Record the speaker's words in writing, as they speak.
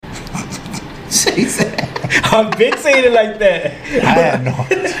I've been saying it like that. I had no.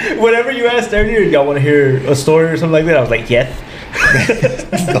 Whenever you asked earlier, y'all want to hear a story or something like that, I was like, yes.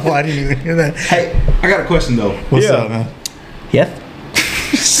 No, I didn't even hear that. Hey, I got a question though. What's up, man? Yes.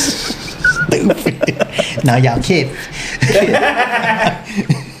 Now y'all kids.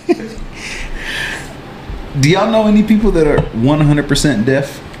 Do y'all know any people that are 100%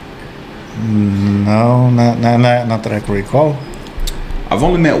 deaf? No, not that I can recall. I've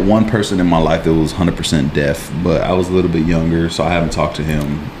only met one person in my life that was 100% deaf, but I was a little bit younger, so I haven't talked to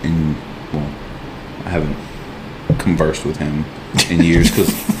him I haven't conversed with him in years because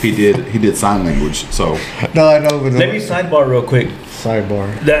he did sign language. So No, I know. But Let me sidebar real quick.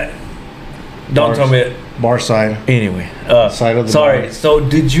 Sidebar. That don't tell me it. Bar side. Anyway, Side of the sorry. bar. So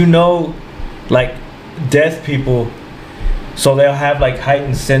did you know, like, deaf people, so they'll have like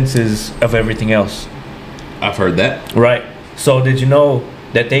heightened senses of everything else, I've heard that. right? So did you know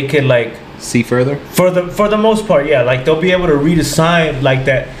that they could like See further? for the most part, yeah, like they'll be able to read a sign like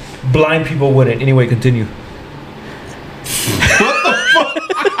that blind people wouldn't. Anyway, continue.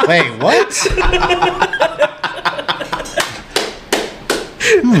 Wait, what?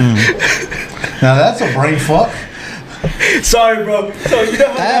 Now that's a brain fuck. Sorry, bro. So you know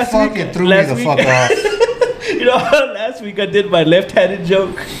how That last fucking week, threw me the fuck off. You know how last week I did my left-handed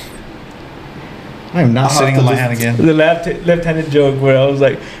joke? I'm not sitting on my hand again. The left-handed joke where I was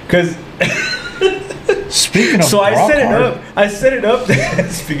like, because Speaking of so I rock set it hard, up. I set it up.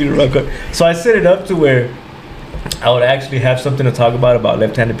 Speaking of rock hard, so I set it up to where I would actually have something to talk about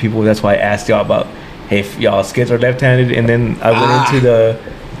left-handed people. That's why I asked y'all about, hey, if y'all kids are left-handed, and then I went into the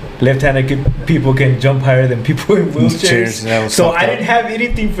left-handed people can jump higher than people in wheelchairs. That was So fucked I up. didn't have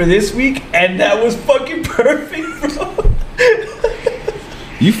anything for this week, and that was fucking perfect, bro.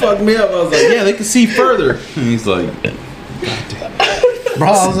 You fucked me up. I was like, yeah, they can see further. And he's like, bro,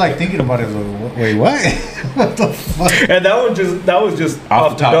 I was like thinking about it. Like, wait, what? What the fuck? And that was just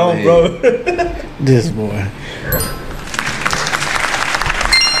off the top of dome, the bro. This boy.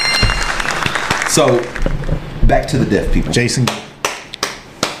 so back to the deaf people. Jason.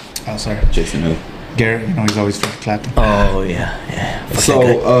 Oh, sorry. Jason who? Garrett, you know, he's always clapping. Oh yeah. So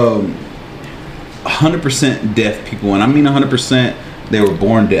 100% deaf people, and I mean 100%, they were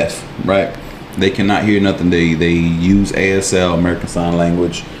born deaf, right? They cannot hear nothing. They use ASL, American Sign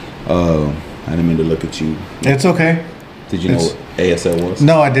Language. I didn't mean to look at you. It's okay. Did you know what ASL was?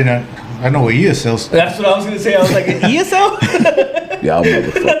 No, I didn't. I know what ESL is. That's what I was gonna say. I was like, an ESL? Y'all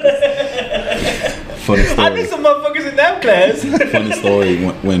motherfuckers. Funny I story. knew some motherfuckers in that class. Funny story.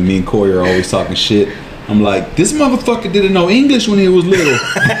 When me and Corey are always talking shit, I'm like, this motherfucker didn't know English when he was little.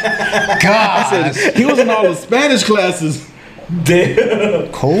 God. He was in all the Spanish classes. Damn.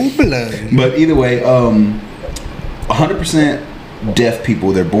 Cold blood. But either way, 100% deaf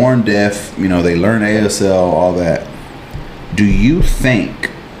people, they're born deaf, you know, they learn ASL, all that. Do you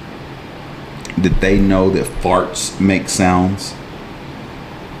think that they know that farts make sounds?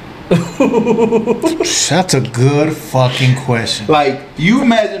 That's a good fucking question. Like, you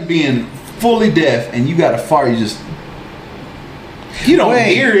imagine being fully deaf and you got a fart, you don't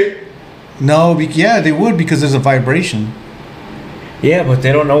Wait. hear it. No, yeah, they would because there's a vibration. Yeah, but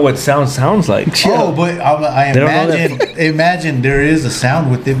they don't know what sound sounds like. Oh, but I They don't know imagine there is a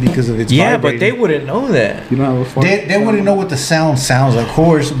sound with it because of its Yeah, vibrating. but they wouldn't know that. You don't have a fart? They wouldn't know what the sound sounds like, of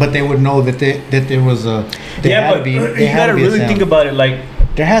course, but they would know that there was a. Yeah, but you gotta really think about it. Like,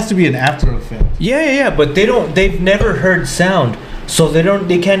 There has to be an after effect. yeah, but they've never heard sound, so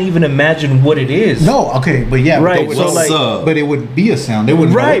they can't even imagine what it is. No, okay, but yeah, Right, But, so like- but it would be a sound. They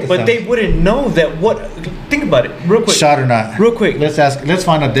wouldn't know Right, what the but sound they is. wouldn't know that. Think about it, real quick. Shot or not? Real quick. Let's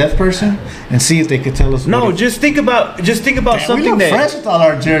find a deaf person and see if they could tell us. No, what it- just think about Damn, we something look that. fresh with all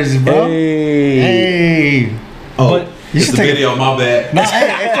our jerseys, bro. Hey. Oh, But- it's should a take video, my bad. No,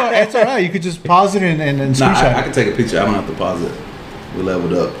 hey, it's all right. You could just pause it and Nah, screenshot. I can take a picture. I don't have to pause it. We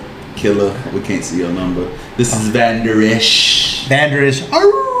leveled up. Killer, we can't see your number. This is Vanderish. Vanderish.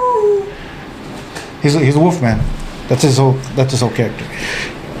 Arrgh. He's a wolf man. That's his whole character.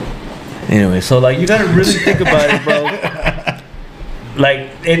 Anyway, so like you gotta really think about it, bro. Like,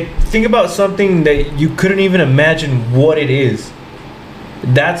 think about something that you couldn't even imagine what it is.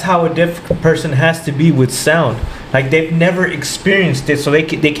 That's how a deaf person has to be with sound. Like, they've never experienced it, so they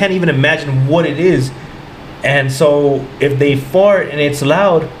can't even imagine what it is. And so if they fart and it's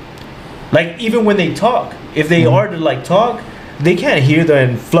loud, like even when they talk, if they are to like talk, they can't hear the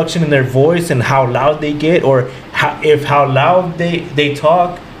inflection in their voice and how loud they get, or how loud they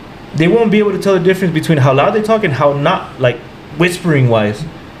talk. They won't be able to tell the difference between how loud they talk and how not, like whispering wise.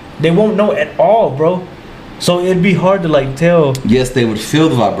 They won't know at all, bro. So it'd be hard to like tell. Yes, they would feel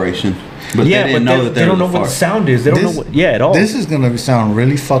the vibration, but Yeah, they didn't but know that they don't know what the sound is. They don't know what. Yeah, at all. This is gonna sound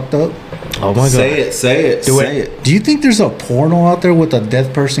really fucked up. Oh my god. Say it. Do Say it. it. Do you think there's a porno out there with a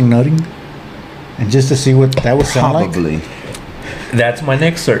dead person nutting? And just to see what that would sound like? Probably. That's my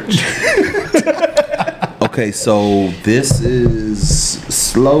next search. Okay, so this is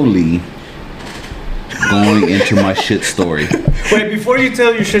slowly going into my shit story. Wait, before you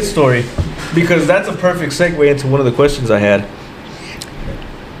tell your shit story, because that's a perfect segue into one of the questions I had.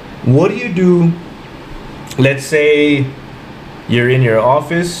 What do you do? Let's say you're in your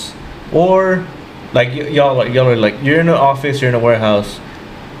office, or like y'all are like you're in an office, you're in a warehouse,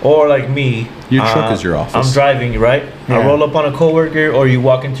 or like me. Your truck is your office. I'm driving, right? Yeah. I roll up on a coworker, or you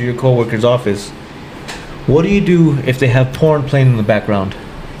walk into your coworker's office. What do you do if they have porn playing in the background?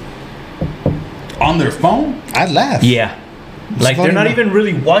 On their phone? I'd laugh. Yeah. Like they're funny, not man. even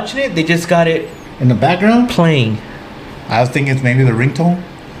really watching it, they just got it In the background? playing. I was thinking it's maybe the ringtone.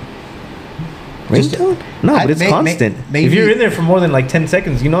 Ringtone? No, but it's constant. maybe- If you're in there for more than like 10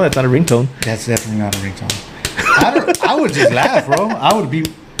 seconds, you know that's not a ringtone. That's definitely not a ringtone. I would just laugh, bro. I would be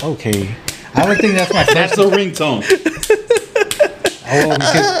okay. I would think that's my That's first. a ringtone.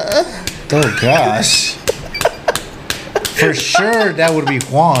 Oh gosh. For sure, that would be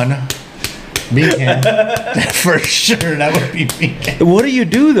Juan. Beacon. For sure, that would be Beacon. What do you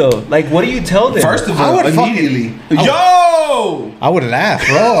do though? Like, what do you tell them? First of I all, would immediately. fucking- Yo! I would laugh,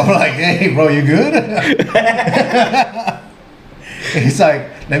 bro. I'm like, hey, bro, you good? He's like,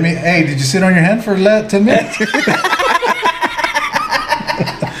 hey, did you sit on your hand for 10 minutes?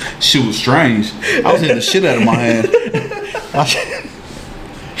 Shit was strange. I was hitting the shit out of my hand.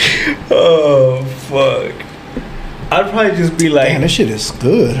 Oh fuck! I'd probably just be like, Damn, this shit is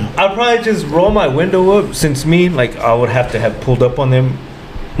good. I'd probably just roll my window up since me, like, I would have to have pulled up on them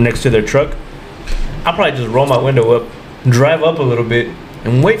next to their truck. I'd probably just roll my window up, drive up a little bit,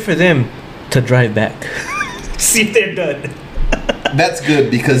 and wait for them to drive back. See if they're done. That's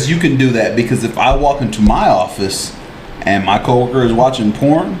good because you can do that. Because if I walk into my office and my coworker is watching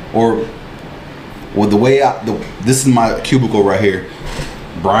porn, or the way this is my cubicle right here.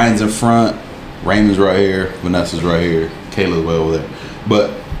 Brian's in front, Raymond's right here, Vanessa's right here, Kayla's way over there. But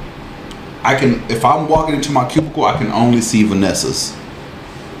I can, if I'm walking into my cubicle, I can only see Vanessa's,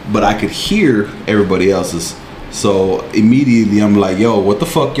 but I could hear everybody else's. So immediately I'm like, yo, what the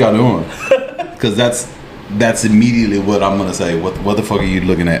fuck y'all doing? Because that's immediately what I'm gonna say. What the fuck are you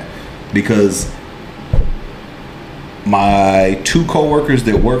looking at? Because my two coworkers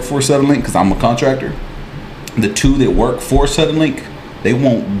that work for Suddenlink, because I'm a contractor, the two that work for Suddenlink, they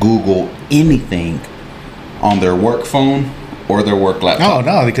won't Google anything on their work phone or their work laptop. Oh,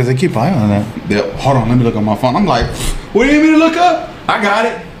 no, because they keep eyeing on that. Hold on, let me look on my phone. I'm like, what do you need me to look up? I got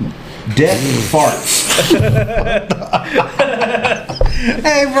it. Death farts.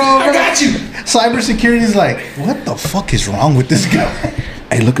 Hey, bro. I got you. Cybersecurity's like, what the fuck is wrong with this guy?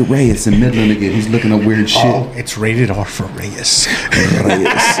 Hey, look at Reyes in Midland again. He's looking up weird shit. Oh, it's rated R for Reyes.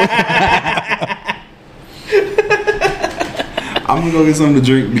 I'm gonna go get something to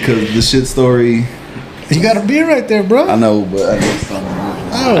drink because the shit story. You got a beer right there, bro. I know, but I need something.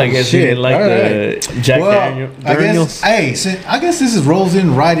 Oh, I guess you didn't like the Jack Daniels. I guess this rolls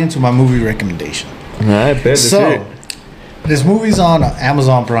in right into my movie recommendation. I bet it's So, this movie's on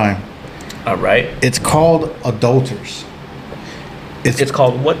Amazon Prime. all right. It's called Adulters. It's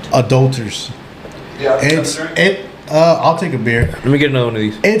called what? Adulters. Yeah, I'll take a beer. Let me get another one of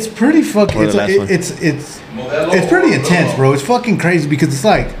these. It's pretty fucking. Or the last one. It's pretty intense, bro. It's fucking crazy because it's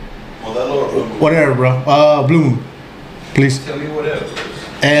like whatever, bro. Blue Moon, please. Tell me whatever.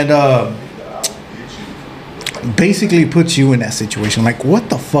 And basically puts you in that situation. Like, what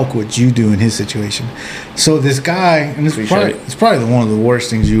the fuck would you do in his situation? So this guy, and it's probably one of the worst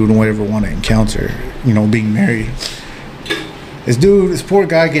things you would ever want to encounter. You know, being married. This poor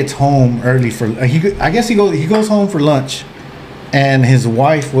guy gets home early for. I guess he goes home for lunch, and his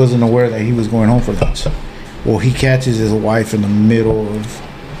wife wasn't aware that he was going home for lunch. Well, he catches his wife in the middle of.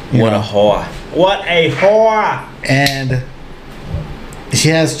 What a whore! What a whore! And she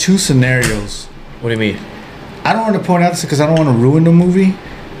has two scenarios. What do you mean? I don't want to point out this because I don't want to ruin the movie,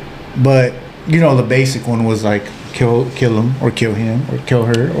 but you know the basic one was like kill him or kill him or kill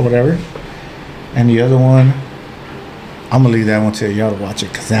her or whatever, and the other one. I'm gonna leave that one to y'all to watch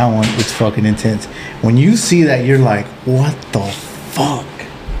it because that one is fucking intense. When you see that, you're like, "What the fuck?"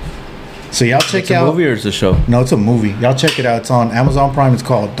 So y'all check It's out. a movie or it's a show? No, it's a movie. Y'all check it out. It's on Amazon Prime. It's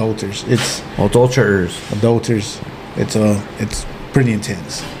called Adulters. It's Adulterers. Adulters. It's pretty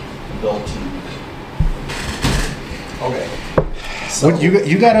intense. Okay. What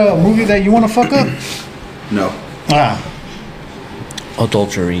you got a movie that you want to fuck up? No.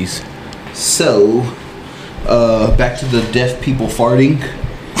 Adulteries. So, back to the deaf people farting.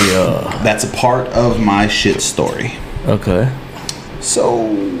 Yeah. That's a part of my shit story. Okay. So,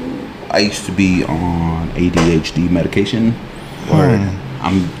 I used to be on ADHD medication.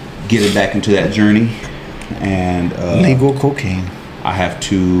 I'm getting back into that journey. And legal cocaine. I have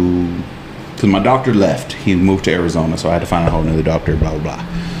to, because my doctor left. He moved to Arizona, so I had to find a whole new doctor, blah, blah, blah.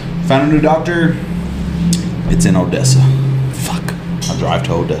 Found a new doctor. It's in Odessa. Fuck. I drive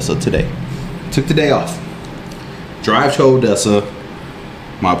to Odessa today. Took the day off. Drive to Odessa.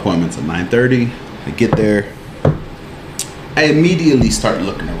 My appointment's at 9:30. I get there. I immediately start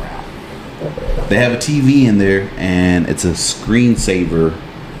looking around. They have a TV in there, and it's a screensaver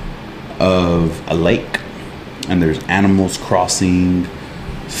of a lake. And there's animals crossing,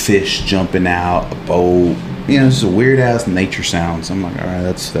 fish jumping out, a boat. You know, it's just a weird ass nature sounds. I'm like, all right,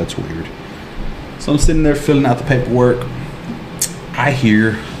 that's weird. So I'm sitting there filling out the paperwork. I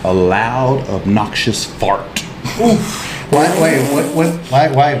hear a loud, obnoxious fart. Oof. Why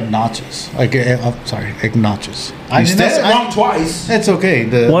obnoxious? Like, I'm sorry, obnoxious. You said it wrong twice. It's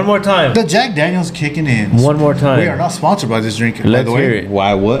okay. One more time. The Jack Daniel's kicking in. One more time. We are not sponsored by this drink, Let's by the way. hear it.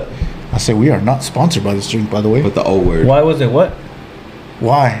 Why what? I say we are not sponsored by this drink, by the way. With the O word. Why was it what?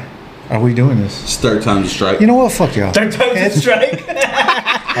 Why are we doing this? It's third time to strike. You know what? Fuck y'all. Third time's a strike.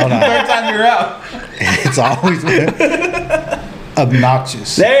 Hold on. Third time you're out. It's always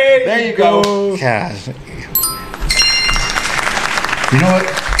obnoxious. There you go. God. You know what?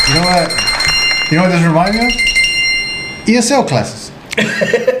 You know what this reminds me of? ESL classes.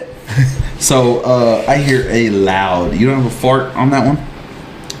 So I hear a loud. You don't have a fart on that one?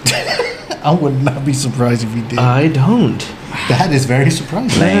 I would not be surprised if you did. I don't. That is very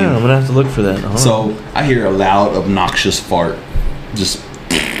surprising. Man, I'm gonna have to look for that. Hold on. So I hear a loud, obnoxious fart. Just,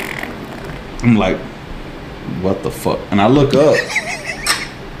 I'm like, what the fuck? And I look up.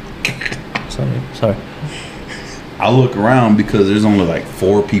 Sorry. I look around because there's only like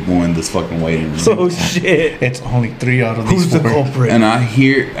 4 people in this fucking waiting room. Oh shit! It's only 3 out of these Who's the 4. culprit? And I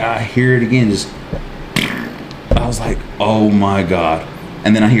hear it again. Just, I was like, oh my god.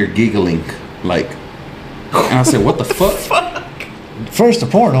 And then I hear giggling, like, and I said, what the fuck? First a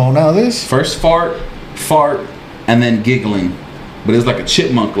porno, now this. First fart, and then giggling. But it was like a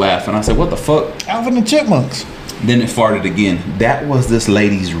chipmunk laugh. And I said, what the fuck? Alvin and Chipmunks. Then it farted again. That was this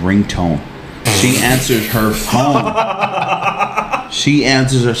lady's ringtone. She answers her phone. She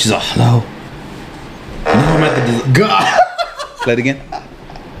answers her. She's like, hello. Now I'm at the... God. Play it again.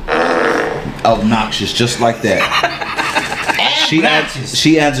 Obnoxious, just like that. She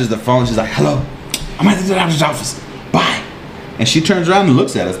answers the phone. She's like, hello. I'm at the doctor's office. Bye. And she turns around and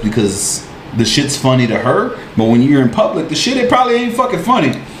looks at us because the shit's funny to her. But when you're in public, the shit, it probably ain't fucking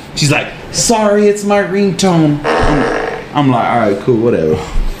funny. She's like, sorry, it's my ringtone. I'm like, all right, cool, whatever.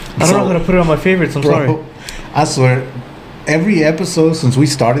 I don't know how to put it on my favorites. I'm sorry. I swear, every episode since we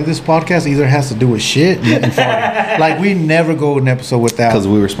started this podcast either has to do with shit and farting. Like, we never go an episode without. Because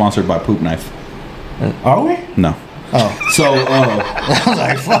we were sponsored by Poop Knife. Are we? No. Oh. So, I was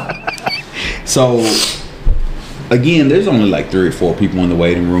like, fuck. So, again, there's only like 3 or 4 people in the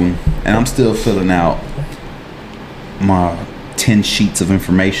waiting room. And I'm still filling out my 10 sheets of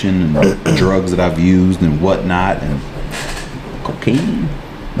information and drugs that I've used and whatnot. And cocaine?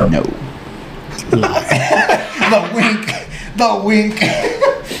 No. The wink.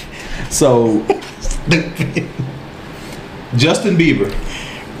 So, Justin Bieber.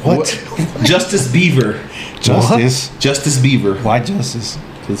 What? Justice Beaver. Justice? What? Justice Beaver. Why Justice?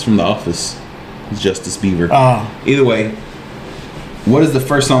 It's from The Office. It's Justice Beaver. Oh. Either way, what is the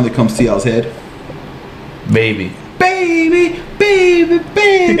first song that comes to y'all's head? Baby. Baby.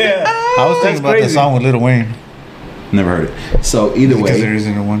 Yeah. I was thinking about the song with Lil Wayne. Never heard it. So either way, because there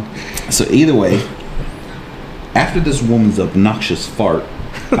isn't one. So either way, after this woman's obnoxious fart,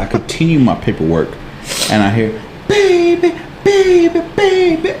 I continue my paperwork, and I hear baby,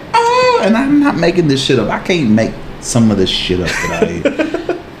 oh, and I'm not making this shit up. I can't make some of this shit up that I hear.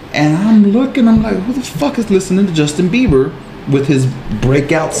 And I'm looking, I'm like, who the fuck is listening to Justin Bieber with his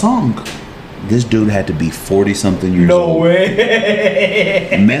breakout song? This dude had to be 40-something years old. No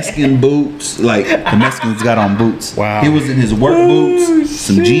way. Mexican boots, like the Mexicans got on boots. Wow. He was in his work boots,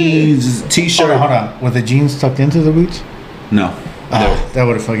 some jeans, t-shirt. Hold on. Were the jeans tucked into the boots? No. That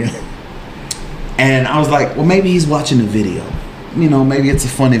would have fucking... And I was like, well, maybe he's watching a video. You know, maybe it's a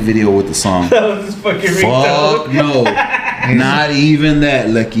funny video with the song. That was his fucking Fuck ringtone. no. Not even that,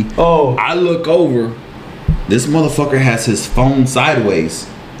 Lucky. Oh. I look over. This motherfucker has his phone sideways.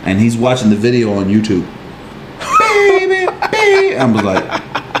 And he's watching the video on YouTube. Baby. I was like,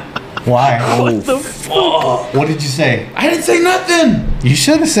 why? oh, fuck. What did you say? I didn't say nothing. You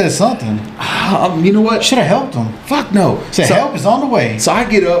should have said something. You know what? Should have helped him. Fuck no. Say help is on the way. So I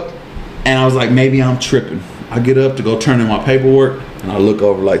get up, and I was like, maybe I'm tripping. I get up to go turn in my paperwork, and I look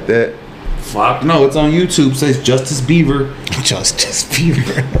over like that. Fuck no, it's on YouTube. It says Justice Beaver. Justice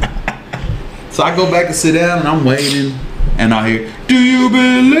Beaver. So I go back and sit down, and I'm waiting, and I hear, do you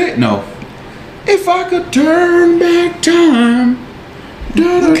believe? No. If I could turn back time.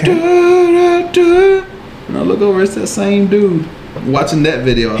 Da, da, da, da, da. And I look over, it's that same dude. Watching that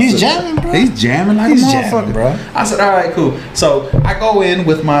video. He's jamming, bro. He's jamming like He's a motherfucker, jamming, bro. I said, all right, cool. So I go in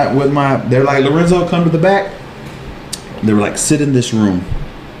with my. They're like, Lorenzo, come to the back. They were like, sit in this room.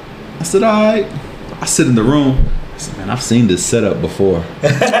 I said, all right. I sit in the room. I said, man, I've seen this setup before.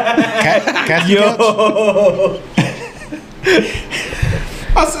 Yo.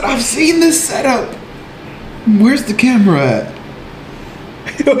 I said, I've seen this setup. Where's the camera at?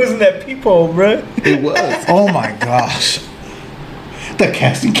 It was in that peephole, bro. It was. Oh my gosh. The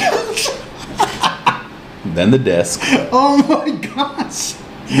casting couch. Then the desk. Oh my gosh.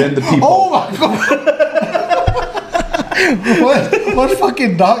 Then the people. Oh my god. What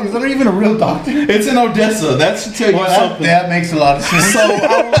fucking dog? Is that even a real doctor? It's in Odessa. That should tell you something. That makes a lot of sense. So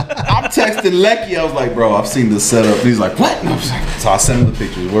I'm texting Lecky. I was like, bro, I've seen this setup. And he's like, what? And I was like, so I sent him the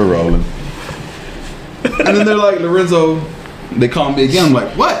pictures. We're rolling. And then they're like, Lorenzo, they call me again. I'm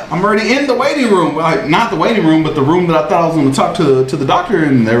like, what? I'm already in the waiting room. Like, not the waiting room, but the room that I thought I was going to talk to the doctor.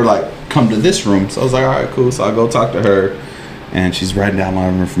 And they were like, come to this room. So I was like, all right, cool. So I go talk to her. And she's writing down a lot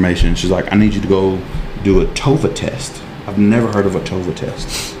of information. She's like, I need you to go do a Tova test. I've never heard of a Tova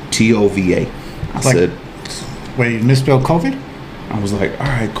test. Tova. I said, wait, you misspelled COVID? I was like, all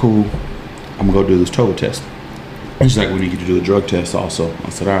right, cool. I'm going to go do this Tova test. And she's like, we need you to do a drug test also. I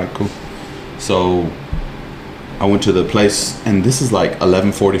said, all right, cool. So I went to the place, and this is like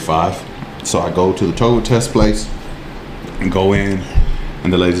 11:45. So I go to the Tova test place and go in,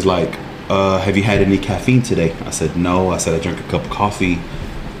 and the lady's like, have you had any caffeine today? I said, no. I said, I drank a cup of coffee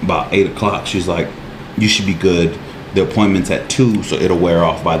about 8 o'clock. She's like, you should be good. The appointment's at 2, so it'll wear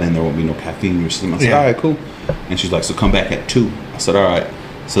off. By then, there won't be no caffeine in your system. I said, all right, cool. And she's like, so come back at 2. I said, all right.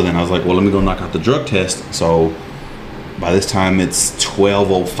 So then I was like, well, let me go knock out the drug test. So by this time, it's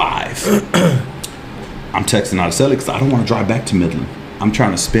 12:05. I'm texting out of Sally because I don't want to drive back to Midland. I'm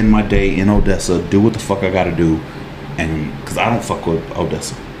trying to spend my day in Odessa, do what the fuck I got to do. And because I don't fuck with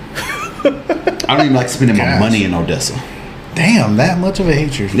Odessa. I don't even like spending my money in Odessa. Damn, that much of a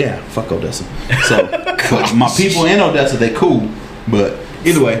hatred. Yeah, fuck Odessa. So my people in Odessa, they cool. But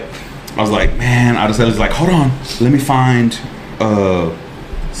either way, I was like, man, I was like, hold on, let me find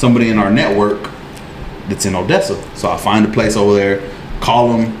somebody in our network that's in Odessa. So I find a place over there, call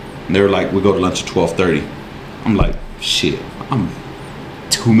them, and they were like, we go to lunch at 12:30. I'm like, shit, I'm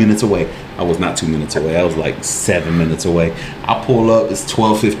 2 minutes away. I was not 2 minutes away. I was like 7 minutes away. I pull up. It's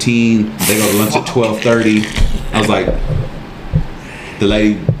 12:15. They go to lunch at 12:30. I was like, the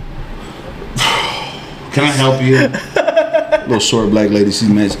lady, can I help you? Little short black lady. She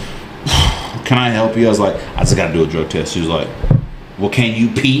mentioned, can I help you? I was like, I just got to do a drug test. She was like, well, can you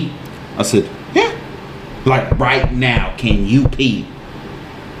pee? I said, yeah. Like right now, can you pee?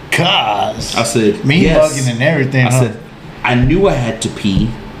 Cause I said, me yes. bugging and everything. I said, I knew I had to pee.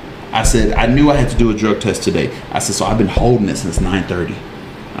 I said, I knew I had to do a drug test today. I said, so I've been holding it since 9:30.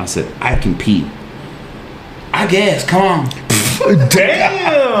 I said, I can pee. I guess, come on.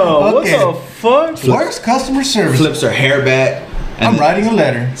 Damn! What the fuck? Worst customer service. Flips her hair back. I'm writing a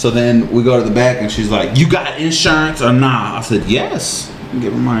letter. So then we go to the back and she's like, you got insurance or nah? I said, yes.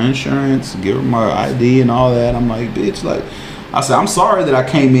 Give her my insurance, give her my ID and all that. I'm like, bitch, like, I said, I'm sorry that I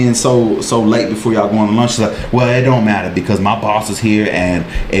came in so late before y'all going to lunch. She's like, well, it don't matter because my boss is here, and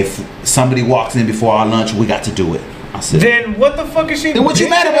if somebody walks in before our lunch, we got to do it. I said, then what the fuck is she? Then what you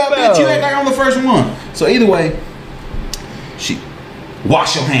mad about, bitch? You act like I'm the first one. So either way, she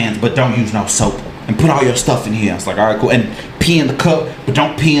wash your hands, but don't use no soap, and put all your stuff in here. I was like, all right, cool, and pee in the cup, but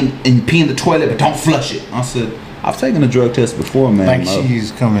don't pee in the toilet, but don't flush it. I said, I've taken a drug test before, man. Like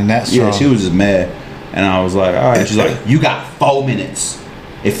she's coming that strong. Yeah, she was just mad. And I was like, all right. She's like, you got 4 minutes.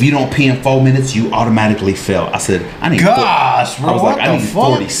 If you don't pee in 4 minutes, you automatically fail. I said, I need bro, I was like, I need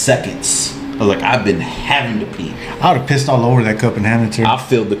fuck? 40 seconds. I was like, I've been having to pee. I would have pissed all over that cup and handed it to her. I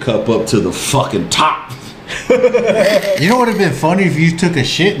filled the cup up to the fucking top. You know what would have been funny if you took a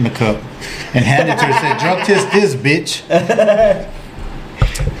shit in the cup and handed it to her and said, drug test this, bitch.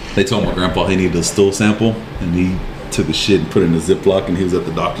 They told my grandpa he needed a stool sample, and he took a shit and put it in a Ziploc, and he was at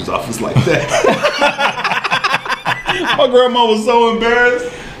the doctor's office like that. My grandma was so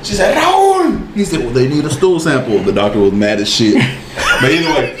embarrassed. She said, no. He said, well, they need a stool sample. The doctor was mad as shit. But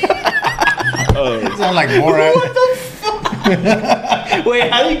anyway, It sounds like Borat. What the fuck? Wait,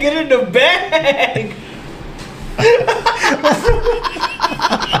 how do you get in the bag?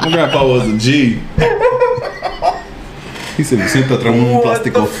 My grandpa was a G. He said, "Siempre traemos un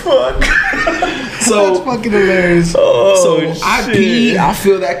plástico." Fuck? So That's fucking hilarious. I pee. I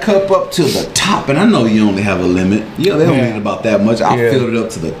fill that cup up to the top, and I know you only have a limit. Yeah, they don't need about that much. I filled it up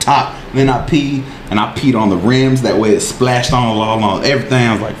to the top. Then I pee, and I peed on the rims. That way it splashed on everything.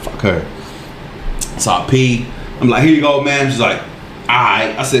 I was like, "Fuck her." So I pee. I'm like, "Here you go, man." She's like,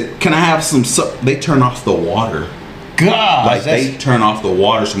 "Alright." I said, "Can I have some?" They turn off the water. God, Like they turn off the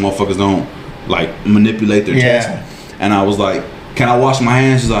water so motherfuckers don't like manipulate their test. And I was like, "Can I wash my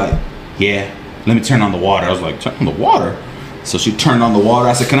hands?" She's like, "Yeah." Let me turn on the water. I was like, "Turn on the water?" So she turned on the water.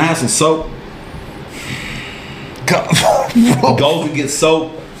 I said, "Can I have some soap?" Goes and gets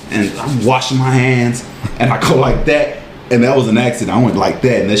soap, and I'm washing my hands, and I go like that, and that was an accident. I went like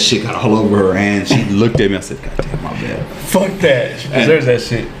that, and that shit got all over her hands. She looked at me. I said, "God damn, my bad." Fuck that. She deserves that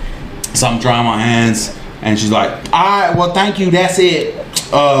shit. So I'm drying my hands, and she's like, "All right, well, thank you. That's it.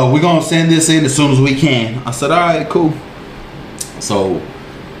 We're gonna send this in as soon as we can." I said, "All right, cool." So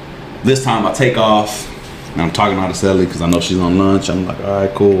this time I take off, and I'm talking to Sally because I know she's on lunch. I'm like, "All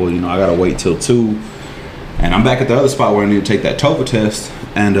right, cool. You know, I gotta wait till 2." And I'm back at the other spot where I need to take that Tova test.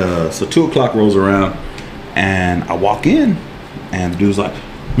 And so 2 o'clock rolls around, and I walk in, and the dude's like,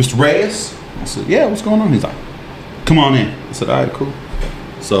 "Mr. Reyes?" I said, "Yeah, what's going on?" He's like, "Come on in." I said, "All right, cool."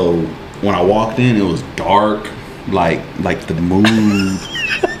 So when I walked in, it was dark, like the mood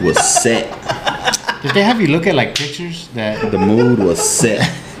was set. Did they have you look at like pictures that The mood was set.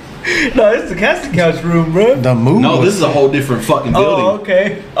 No, it's the casting couch room, bro. the mood? No, was this is a whole different fucking building. Oh,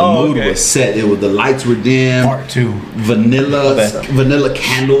 okay. The mood was set. It was the lights were dim. part 2. Vanilla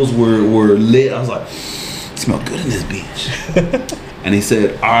candles were lit. I was like, "Smell good in this bitch." And he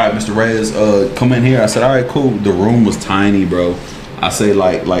said, "All right, Mr. Reyes, come in here." I said, "All right, cool." The room was tiny, bro. I say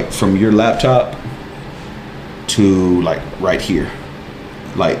like from your laptop to like right here,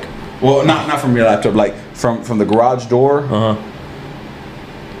 like, well, not from your laptop, like from the garage door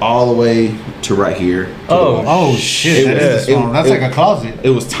all the way to right here. Oh shit! That's like a closet. It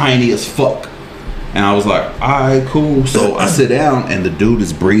was tiny as fuck. And I was like, "All right, cool." So I sit down, and the dude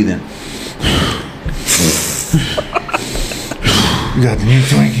is breathing. You got the new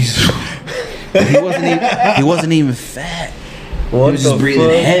Twinkies. And he wasn't even fat. What He was just the breathing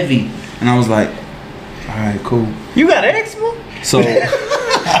fuck? heavy. And I was like, "All right, cool." You got eczema? So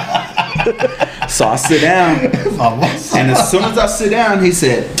so I sit down, and as soon as I sit down, he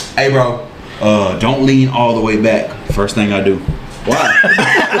said, "Hey, bro, don't lean all the way back." First thing I do. Why?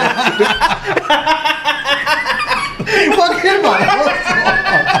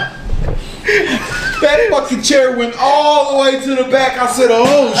 That fucking chair went all the way to the back. I said,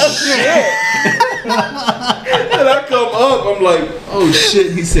 "Oh shit!" And I come up, I'm like, "Oh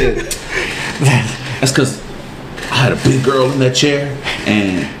shit!" He said, "That's because I had a big girl in that chair,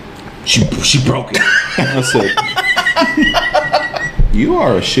 and she broke it." I said, "You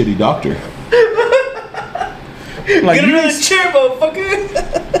are a shitty doctor." Like, Get another chair,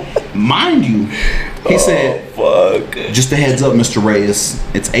 motherfucker. mind you, he said, Fuck. "Just a heads up, Mr. Reyes,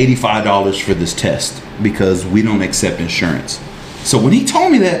 it's $85 for this test because we don't accept insurance." So when he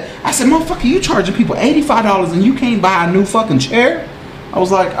told me that, I said, "Motherfucker, you charging people $85 and you can't buy a new fucking chair?" I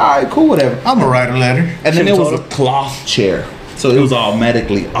was like, "All right, cool, whatever." I'm gonna write a letter. And then it was a cloth chair, so it was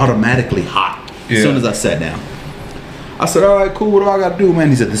automatically hot as soon as I sat down. I said, "All right, cool. What do I got to do, man?"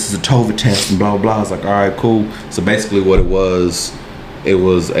 He said, "This is a Tova test and blah blah blah." I was like, "All right, cool." So basically, what it was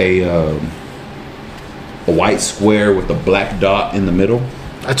a white square with a black dot in the middle.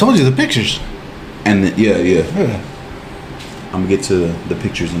 I told you the pictures. And yeah. I'm gonna get to the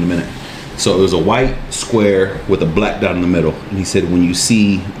pictures in a minute. So it was a white square with a black dot in the middle. And he said, "When you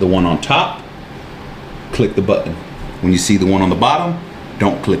see the one on top, click the button. When you see the one on the bottom,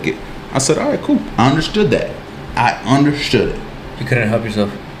 don't click it." I said, "All right, cool. I understood that. I understood it." You couldn't help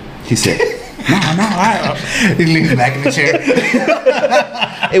yourself. He said, "No, He leans back in the chair.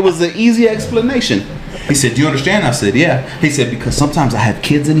 it was an easy explanation." He said, "Do you understand?" I said, "Yeah." He said, "Because sometimes I have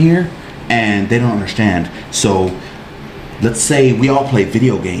kids in here and they don't understand. So let's say we all play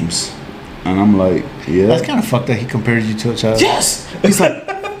video games." And I'm like, "Yeah." That's kind of fucked that he compared you to a child. Yes. He's like,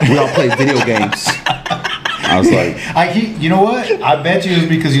 "We all play video games." I was like, you know what? I bet you it was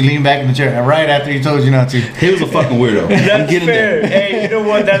because you leaned back in the chair right after he told you not to. he was a fucking weirdo. I'm That's getting fair. there. Hey, you know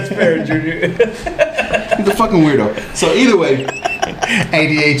what? That's fair, Junior. He's a fucking weirdo. So either way,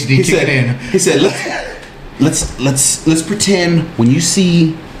 ADHD he kicking said, in. he said, let's pretend when you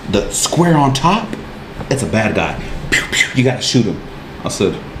see the square on top, it's a bad guy. Pew, pew, you gotta shoot him. I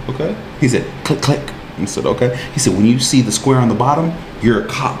said, okay. He said, click, click. I said, okay. He said, when you see the square on the bottom, you're a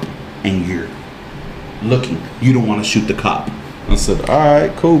cop and you're looking. You don't want to shoot the cop. I said, all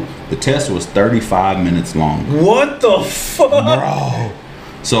right, cool. The test was 35 minutes long. What the fuck? Bro.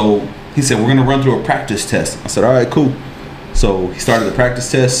 So he said, we're going to run through a practice test. I said, all right, cool. So he started the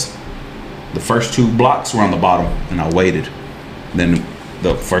practice test. The first 2 blocks were on the bottom, and I waited. Then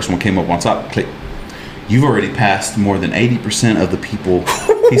the first one came up on top. Click. You've already passed more than 80% of the people.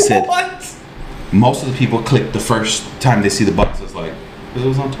 He said, what? Most of the people click the first time they see the box. It's like, it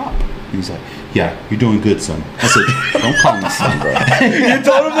was on top. And he's like, yeah, you're doing good, son. I said, don't call me son, bro. You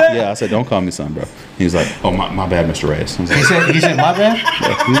told him that? Yeah, I said, don't call me son, bro. He was like, oh, my bad, Mr. Reyes. I was like, He said, my bad.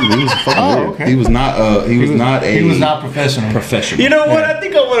 yeah, he was fucking weird. Okay. He was not professional. Professional. You know what? I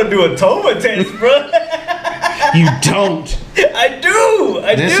think I want to do a Tova test, bro. You don't. I do.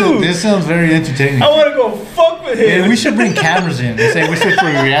 This sounds very entertaining. I want to go fuck with him. Yeah, we should bring cameras in. They say we should for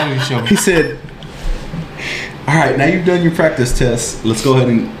a reality show. He said, all right, now you've done your practice test. Let's go ahead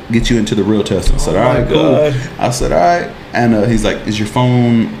and get you into the real test. I said, all right, cool. I said, all right. And he's like, is your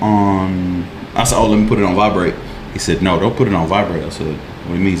phone on? I said, oh, let me put it on vibrate. He said, no, don't put it on vibrate. I said, what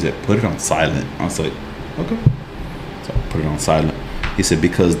do you mean? He said, put it on silent. I was like, okay. So I put it on silent. He said,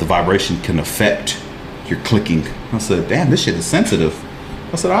 because the vibration can affect your clicking. I said, damn, this shit is sensitive.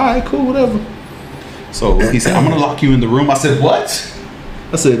 I said, all right, cool, whatever. So he said, I'm going to lock you in the room. I said, what?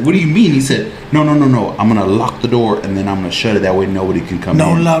 I said, what do you mean? He said, no. I'm going to lock the door and then I'm going to shut it. That way nobody can come in.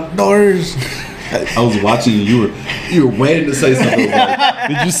 No lock doors. I was watching you. You were waiting to say something.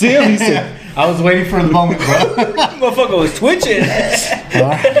 Did you see him? He said, I was waiting for the moment, bro. Motherfucker was twitching.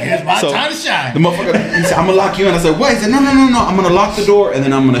 Here's my time to shine. The motherfucker, he said, I'm going to lock you in. I said, what? He said, no. I'm going to lock the door and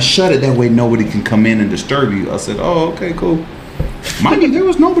then I'm going to shut it. That way nobody can come in and disturb you. I said, oh, okay, cool. Mind you, there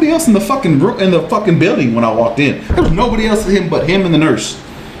was nobody else in the fucking building when I walked in. There was nobody else but him and the nurse.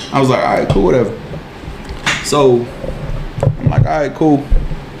 I was like, all right, cool, whatever. So I'm like, all right, cool.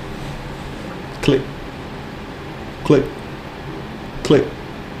 Click, click, click,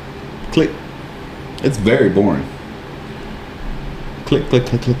 click. It's very boring. Click, click,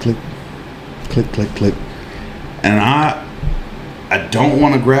 click, click, click, click, click, click. And I don't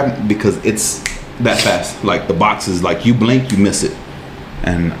want to grab it because it's that fast. Like the box is like you blink, you miss it.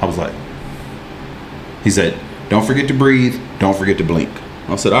 And I was like, he said, don't forget to breathe, don't forget to blink.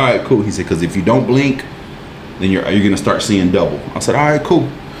 I said, all right, cool. He said, because if you don't blink, then you're gonna start seeing double. I said, all right, cool.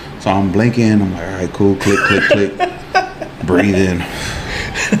 So I'm blinking. I'm like, all right, cool. Click, click, click. Breathe in.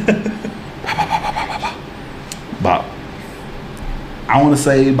 About, I want to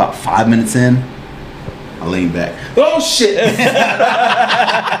say about 5 minutes in, I lean back. Oh shit!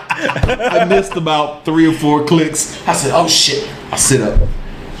 I missed about 3 or 4 clicks. I said, oh shit! I sit up.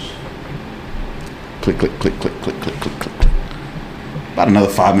 Click, click, click, click, click, click, click, click. About another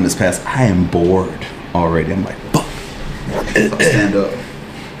 5 minutes pass. I am bored already. I'm like, fuck. So I stand up.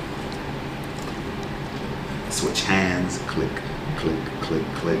 Switch hands. Click, click, click,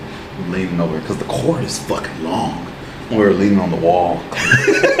 click. I'm leaning over because the cord is fucking long. We're leaning on the wall.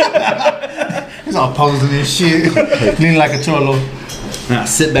 He's all posing and shit. Leaning like a cholo. And I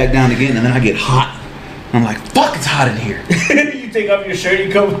sit back down again and then I get hot. I'm like, fuck, it's hot in here. You take off your shirt,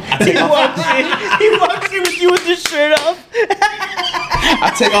 you come. He walks in with you with your shirt off. I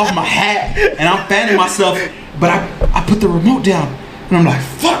take off my hat and I'm fanning myself, but I put the remote down and I'm like,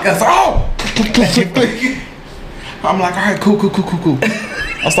 fuck. I was like, oh, click, click, click, click. I'm like, all right, cool.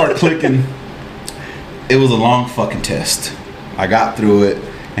 I start clicking. It was a long fucking test. I got through it,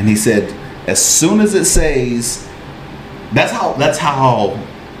 and he said, as soon as it says, that's how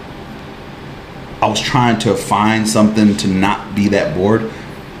I was trying to find something to not be that bored.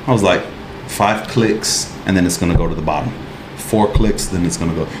 I was like, 5 clicks, and then it's gonna go to the bottom. 4 clicks, then it's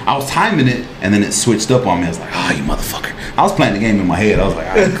gonna go. I was timing it, and then it switched up on me. I was like, oh, you motherfucker. I was playing the game in my head. I was like,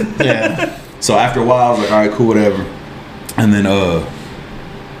 all right. Yeah. So after a while, I was like, all right, cool, whatever. And then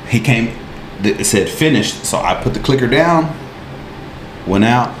he came. It said finished, so I put the clicker down, went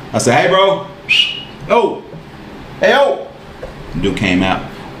out. I said, hey, bro. Oh. Hey, yo. Dude came out.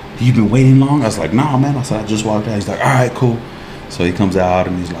 You been waiting long? I was like, nah, man. I said, I just walked out. He's like, all right, cool. So he comes out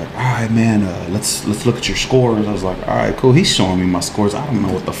and he's like, all right, man, let's look at your scores. I was like, all right, cool. He's showing me my scores. I don't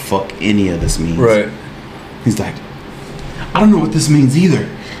know what the fuck any of this means. Right. He's like, I don't know what this means either.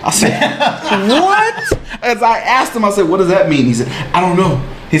 I said, what? As I asked him, I said, what does that mean? He said, I don't know.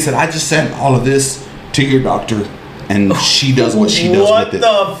 He said, I just sent all of this to your doctor and she does what she does with it.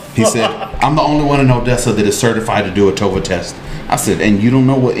 What the fuck? He said, I'm the only one in Odessa that is certified to do a Tova test. I said, and you don't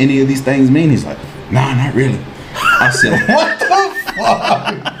know what any of these things mean? He's like, nah, not really. I said, what the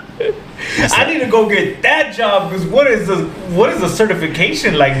fuck? I need to go get that job because what is the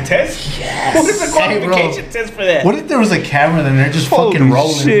certification like test? Yes. What is the qualification test for that? What if there was a camera and they're just fucking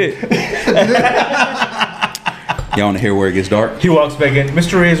rolling? Shit. Y'all want to hear where it gets dark? He walks back in.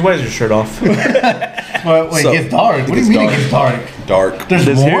 Mr. Reyes, why is your shirt off? Wait, So, it gets dark. What do you mean it gets dark? Dark. There's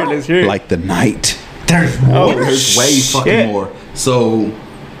more? Let's hear it. Like the night. There's more. Oh, There's way shit. fucking more. So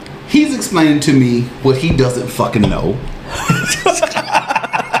he's explaining to me what he doesn't fucking know.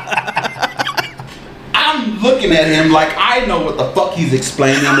 I'm looking at him like I know what the fuck he's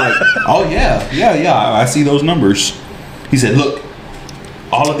explaining. I'm like, oh yeah, I see those numbers. He said, look,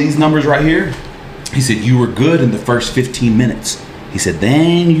 all of these numbers right here. He said, you were good in the first 15 minutes. He said,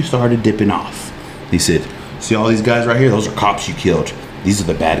 then you started dipping off. He said, see all these guys right here? Those are cops you killed. These are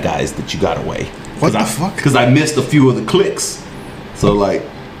the bad guys that you got away. What the fuck? Because I missed a few of the clicks. So like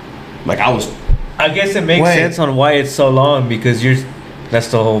I was. I guess it makes sense on why it's so long because that's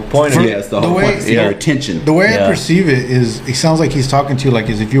the whole point of it. Yeah, it's the whole point. It's your attention. The way I perceive it is, it sounds like he's talking to you like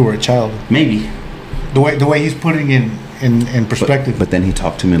as if you were a child. Maybe. The way he's putting in perspective. But then he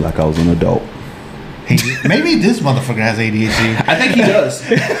talked to me like I was an adult. Maybe this motherfucker has ADHD. I think he does.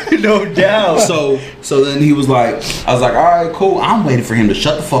 No doubt. So then he was like, I was like, all right, cool. I'm waiting for him to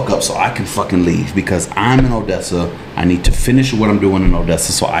shut the fuck up so I can fucking leave because I'm in Odessa. I need to finish what I'm doing in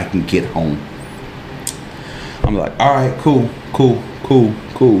Odessa so I can get home. I'm like, all right, cool. All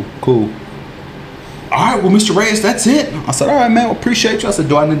right, well, Mr. Reyes, that's it. I said, all right, man, well, appreciate you. I said,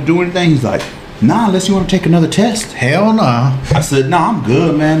 do I need to do anything? He's like, nah, unless you want to take another test. Hell nah. I said, nah, I'm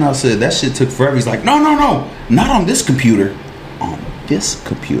good, man. I said, that shit took forever. He's like, no, not on this computer. On this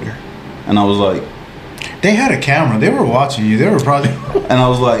computer. And I was like... They had a camera. They were watching you. They were probably... And I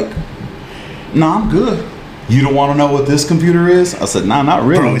was like, nah, I'm good. You don't want to know what this computer is? I said, nah, not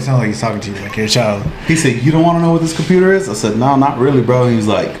really. Bro, it sounds like he's talking to you like you're a child. He said, you don't want to know what this computer is? I said, no, not really, bro. He was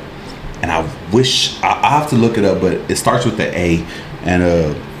like... And I wish... I have to look it up, but it starts with the A. And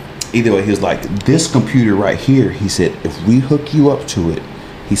either way, he was like, this computer right here, he said, if we hook you up to it,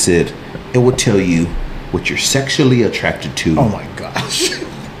 he said, it will tell you what you're sexually attracted to. Oh my gosh.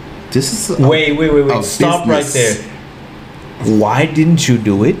 This is wait. Stop right there. Why didn't you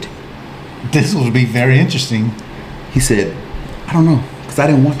do it? This will be very interesting. He said, I don't know, because I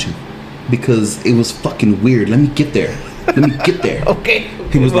didn't want to. Because it was fucking weird. Let me get there. Okay.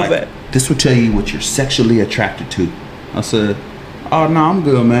 He was like, this will tell you what you're sexually attracted to. I said, oh, no, I'm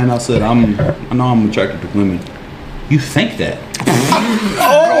good, man. I said, I know I'm attracted to women. You think that?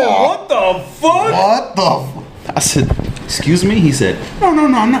 Oh, what the fuck? What the I said, excuse me? He said, no,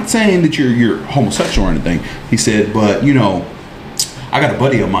 I'm not saying that you're homosexual or anything. He said, but, you know, I got a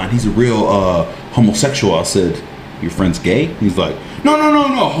buddy of mine. He's a real homosexual. I said, your friend's gay? He's like, no,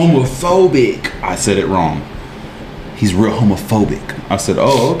 homophobic. I said it wrong. He's real homophobic. I said,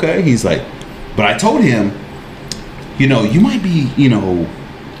 oh, okay. He's like, but I told him, you know, you might be, you know,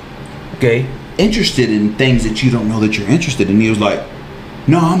 gay, interested in things that you don't know that you're interested in. He was like,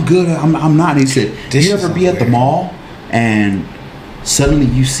 no, I'm good. I'm not. He said, do you ever be at the mall and suddenly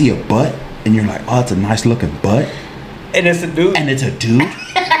you see a butt and you're like, oh, it's a nice looking butt. And it's a dude. And it's a dude.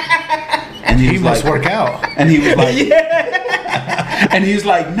 And he must work out. And he was like, yeah. And he was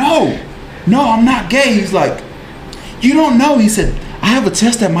like, no, I'm not gay. He's like, you don't know. He said, I have a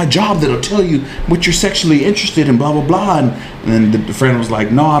test at my job that'll tell you what you're sexually interested in, blah, blah, blah. And then the friend was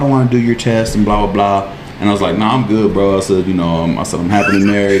like, no, I don't want to do your test and blah, blah, blah. And I was like, no, I'm good, bro. I said, you know, I'm happily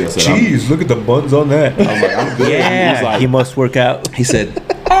married. I said, jeez, look at the buns on that. I was like, I'm good. Yeah, he must work out. He said,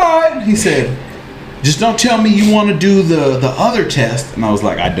 all right. He said, just don't tell me you want to do the other test. And I was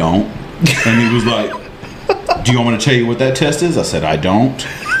like, I don't. And he was like, do you want me to tell you what that test is? I said, I don't.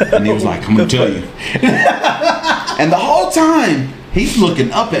 And he was like, I'm going to tell you. And the whole time, he's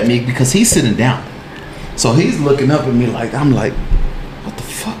looking up at me because he's sitting down. So he's looking up at me like, I'm like, what the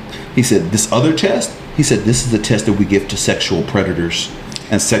fuck? He said, this other test? He said, this is the test that we give to sexual predators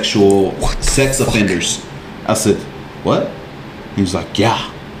and sex offenders. I said, what? He was like,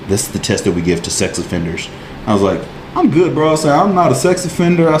 yeah, this is the test that we give to sex offenders. I was like, I'm good, bro. I said, I'm not a sex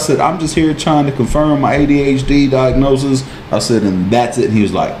offender. I said, I'm just here trying to confirm my ADHD diagnosis. I said, and that's it. And he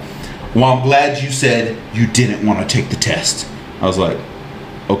was like, well, I'm glad you said you didn't want to take the test. I was like,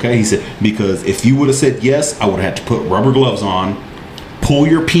 okay. He said, because if you would have said yes, I would have had to put rubber gloves on, pull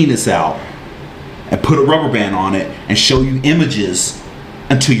your penis out, and put a rubber band on it, and show you images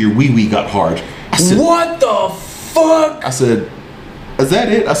until your wee-wee got hard. I said, what the fuck? I said, is that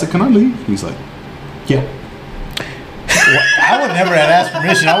it? I said, can I leave? He's like, yeah. I would never have asked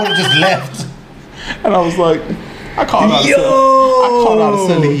permission. I would have just left. And I was like, I called out of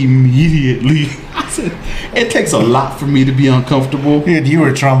Sunday immediately. I said, it takes a lot for me to be uncomfortable. Yeah, you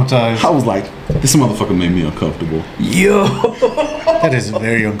were traumatized. I was like, this motherfucker made me uncomfortable. Yo. That is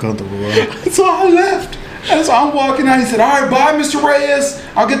very uncomfortable, bro. So I left. And so I'm walking out. He said, all right, bye, Mr. Reyes.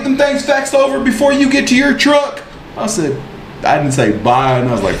 I'll get them things faxed over before you get to your truck. I said, I didn't say bye. And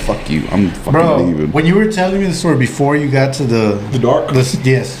I was like, fuck you. I'm fucking leaving. When you were telling me the story before you got to the dark?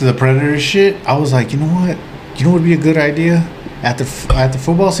 Yes, to the Predator shit, I was like, you know what? You know what would be a good idea? At the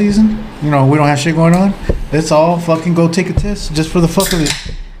football season, you know, we don't have shit going on. Let's all fucking go take a test just for the fuck of it.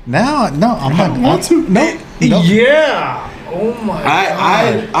 Now, no, I'm not. Want to? No. Yeah. Oh my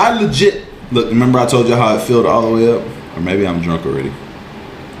god. I legit look. Remember I told you how it filled all the way up, or maybe I'm drunk already.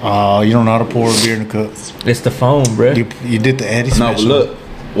 Oh, you don't know how to pour a beer in a cup. It's the foam, bro. You did the Eddie No, special. but look,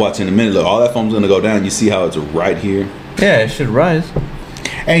 watch in a minute. Look, all that foam's gonna go down. You see how it's right here? Yeah, it should rise.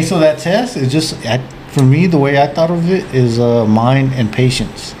 Hey, so that test is just for me. The way I thought of it is mind and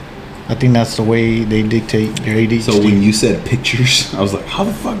patience. I think that's the way they dictate your ADHD. So when you said pictures, I was like, how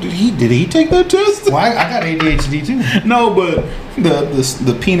the fuck did he take that test? well, I got ADHD too. No, but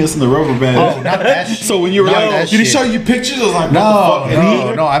the penis and the rubber band. Oh, not that shit. So when you were Not like, that did he shit. show you pictures? I was like,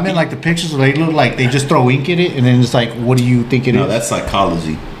 No, I meant like the pictures where they look like they just throw ink at it and then it's like, what do you think it is? No, that's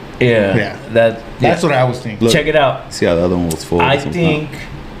psychology. Yeah. Yeah. That's what I was thinking. Look. Check it out. See how the other one was full? I think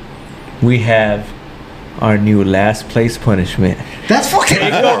we have our new last place punishment. That's fucking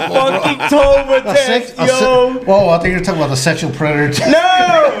horrible. Fucking Tova test, yo. Whoa, I think you're talking about the sexual predator test. No.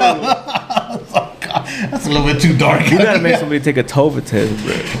 Oh, God. That's a little bit too dark. You gotta make somebody take a Tova test,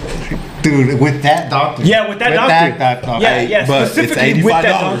 bro. Dude, with that doctor. Yeah, with that doctor. That doctor. Yeah, but it's specifically with that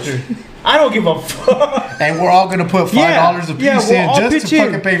 $85. doctor. I don't give a fuck. And we're all gonna put $5 a piece we'll in all just pitch to in.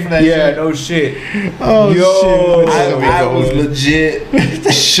 fucking pay for that Yeah, shit. no shit. Oh, Yo. shit. I was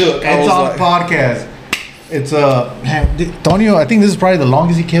legit shook. I It's was on like, the podcast. It's Tonio, I think this is probably the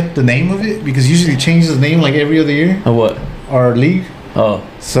longest he kept the name of it because usually he changes his name like every other year. Oh, what? Our league. Oh,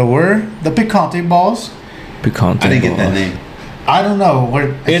 So we're the Picante Balls. Picante. I didn't get that name. I don't know.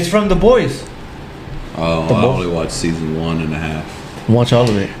 We're It's from The Boys. Oh, I only watched season 1.5. Watch all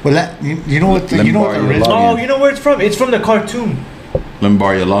of it. well, that, you know what? Let me You know what borrow the your original. login. Oh, you know where it's from? It's from the cartoon. Let me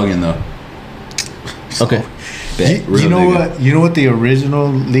borrow your login though. Okay. Bet. You Real know nigga. what? You know what the original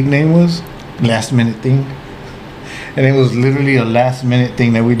league name was? Last minute thing. And it was literally a last minute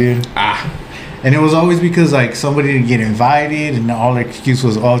thing that we did. And it was always because like somebody didn't get invited, and all the excuse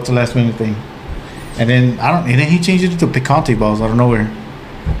was, "Oh, it's a last minute thing." And then and then he changed it to Picante Balls out of nowhere.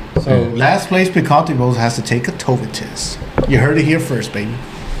 So last place Picante Balls has to take a Tova test. You heard it here first, baby.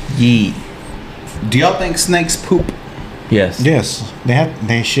 Yee. Do y'all think snakes poop? Yes. Yes,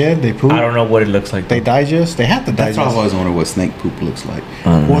 they shed, they poop, I don't know what it looks like. they digest, they have to That's why I've digest. always wondered what snake poop looks like.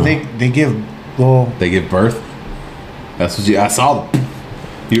 Well, they give They give birth. That's what I saw.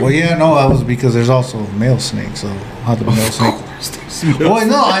 Well, yeah, no, that was because there's also male snakes, so how the male snake. Well,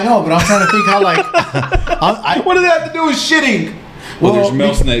 no, I know, but I'm trying to think how like. What do they have to do with shitting? Well, there's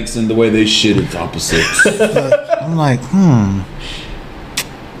male snakes, and the way they shit, it's opposite. I'm like,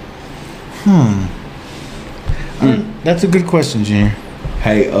 That's a good question, Junior.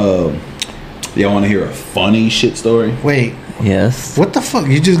 Hey, y'all want to hear a funny shit story? Wait, Yes. what the fuck?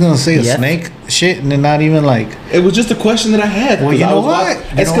 You just gonna say a Yes. snake shit and then not even like? It was just a question that I had. Well, 'cause you I know was what?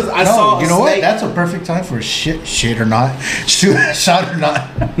 watching- It's because I saw a You know what? snake. That's a perfect time for a shit or not, shot or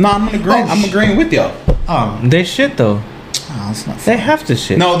not. No, I'm agreeing. I'm agreeing with y'all. They shit though. Oh, it's not They have to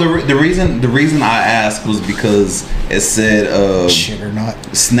shit. No, the reason I asked was because it said shit or not.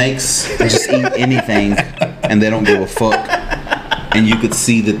 snakes just eat anything and they don't give a fuck. And you could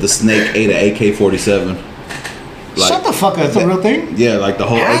see that the snake ate an AK-47. Shut the fuck up. It's a real thing. Yeah, like the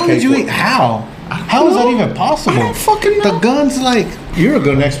whole How AK. would you eat? How? How is that even possible? I don't fucking know. The gun's like, you're a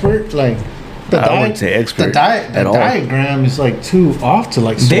gun expert. Like, I wouldn't say expert at all. diagram is like too off to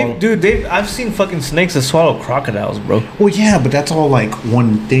like swallow. I've seen fucking snakes that swallow crocodiles, bro. Well, yeah, but that's all like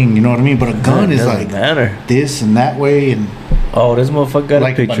one thing. You know what I mean? But a gun It is doesn't like matter. this and that way, and Oh, this motherfucker got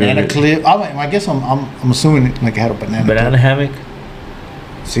like a picture banana of it. clip. I guess I'm assuming it like it had a banana. Banana clip. hammock?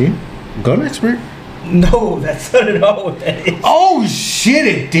 See, gun expert. No, that's not at all what that is. Oh shit!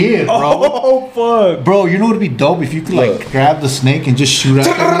 It did, bro. Oh fuck. Bro, you know what'd be dope if you could like Look. grab the snake and just shoot at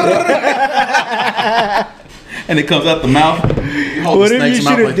And it comes out the mouth. You hold What the if you snake's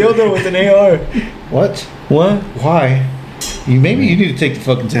mouth shoot a like that. dildo with an AR? What? What? Why? Maybe you need to take the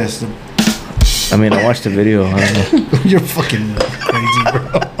fucking test. I mean, I watched the video. I don't know. You're fucking crazy,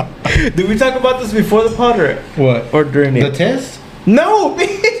 bro. Did we talk about this before the pod What? or during The it? test? No,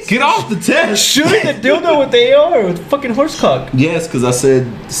 bitch. Get off the test. Shooting a dildo with the AR with fucking horse cock. Yes, because I said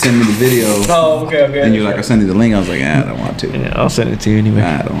send me the video. Oh, okay. And you're like, I sent you the link. I was like, I don't want to. Yeah, I'll send it to you anyway.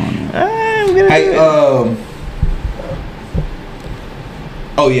 I don't want to. I'm gonna Hey, do it.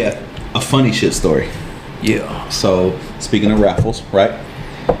 Oh yeah, a funny shit story. Yeah. So speaking of raffles, right?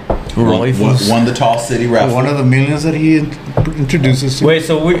 Rifles. Won the Tall City raffle. One of the millions that he introduces to. Wait,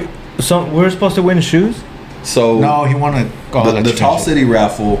 so we're supposed to win shoes? So No, he won the Tall City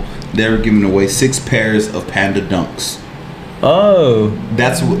raffle. They were giving away 6 pairs of Panda Dunks. Oh.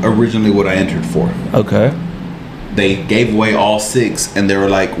 That's originally what I entered for. Okay. They gave away all 6, and they were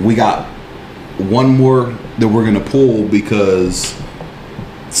like, "We got one more that we're gonna pull because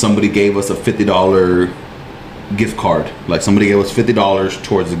somebody gave us a $50 gift card. Like somebody gave us $50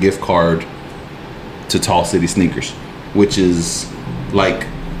 towards a gift card to Tall City Sneakers, which is like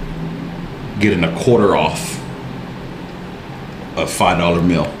getting a quarter off a $5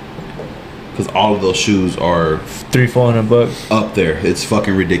 meal, because all of those shoes are $300-400 up there. It's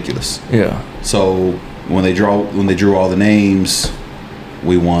fucking ridiculous. Yeah. So when they drew all the names,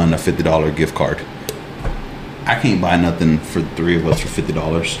 we won a $50 gift card. I can't buy nothing for the 3 of us for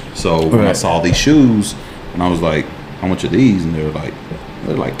 $50. So when I saw these shoes, and I was like, "How much are these?" And they're like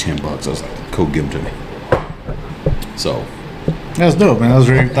 $10. I was like, "Cool, give them to me." So That's dope, man. That was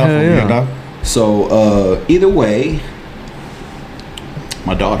very thoughtful of you, dog. So either way,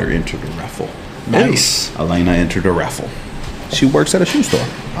 my daughter entered a raffle. Nice. Elena entered a raffle. She works at a shoe store.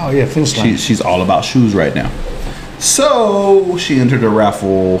 Oh yeah, finish line. She's all about shoes right now. So she entered a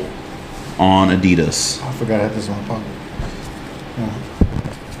raffle on Adidas. I forgot I had this in my pocket.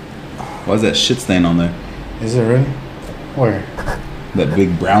 Why is that shit stain on there? Is it really? Where? That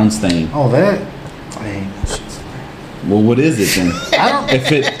big brown stain. Oh, that. Dang, shit. Well, what is it then? I don't.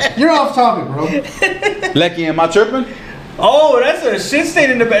 If it, You're off topic, bro. Lecky, am I tripping? Oh, that's a shit stain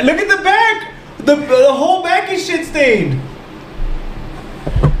in the back. Look at the back. The whole back is shit stained.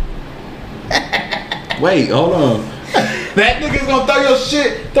 Wait, hold on. That nigga's gonna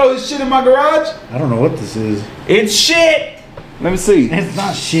throw his shit in my garage? I don't know what this is. It's shit. Let me see. It's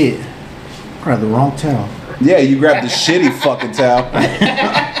not shit. Grabbed the wrong towel. Yeah, you grabbed the shitty fucking towel.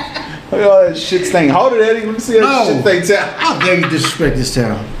 Look at all that shit stain. Hold it, Eddie. Let me see that No. shit stain towel. How dare you disrespect this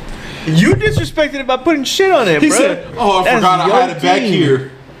towel? You disrespected it by putting shit on it, He bro. said, "Oh, I That's forgot I your had it back team."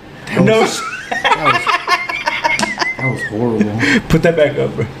 here." No. That was horrible. Put that back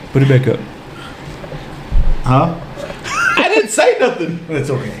up, bro. Put it back up. Huh? I didn't say nothing. It's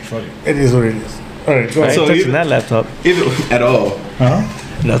okay. Fuck it. It is what it is. All right, go I ahead. ain't So touching either- that laptop. At all. Huh?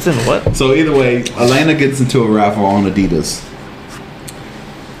 Nothing. What? So either way, Elena gets into a raffle on Adidas.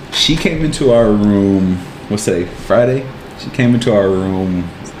 She came into our room, what's today, Friday? She came into our room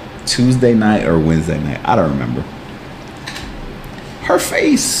Tuesday night or Wednesday night. I don't remember. Her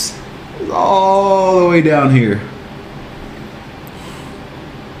face is all the way down here.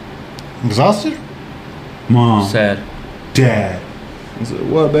 Exhausted? Mom, Sad. Dad. I said,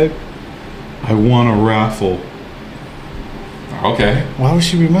 "What, babe?" "I won a raffle." "Okay." Why would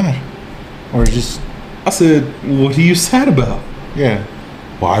she be mad? Or just, I said, "What are you sad about?" yeah.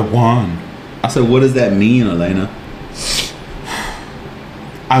 "Well, I won." I said, "What does that mean, Elena?"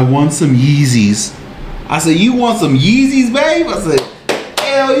 "I won some Yeezys." I said, "You want some Yeezys, babe?" I said,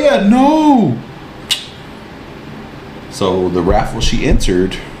 "Hell yeah, no." So the raffle she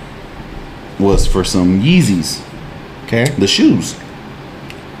entered was for some Yeezys, Okay. the shoes.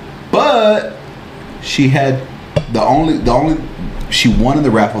 But she had she won in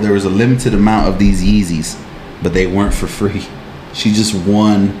the raffle. There was a limited amount of these Yeezys, but they weren't for free. She just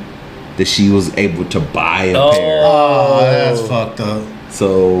won that she was able to buy a pair. Oh, that's fucked up.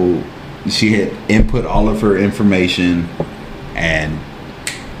 So she had input all of her information and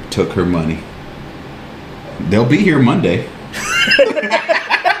took her money. They'll be here Monday.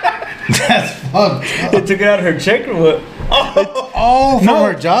 That's fucked up. They took it out of her check or what? Oh, from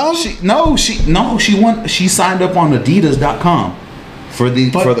her job? She won. She signed up on Adidas.com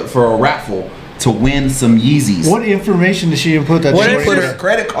for a raffle to win some Yeezys. What information did she input that What she if Put it's- her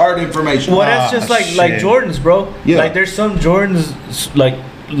credit card information. Well, that's just like shit. Jordans, bro. Yeah. Like there's some Jordans like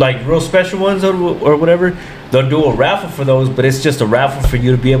real special ones or whatever. They'll do a raffle for those, but it's just a raffle for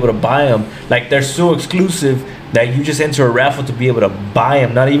you to be able to buy them. Like they're so exclusive that you just enter a raffle to be able to buy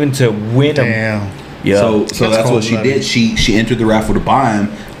them, not even to win them. Damn. Yeah. So that's what she cold-blooded. did. She entered the raffle to buy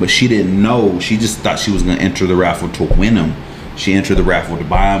them, but she didn't know. She just thought she was going to enter the raffle to win them. She entered the raffle to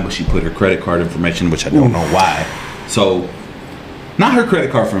buy them, but she put her credit card information, which I don't know why. So, not her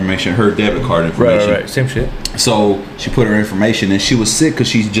credit card information, her debit card information. Right. Same shit. So she put her information, and she was sick because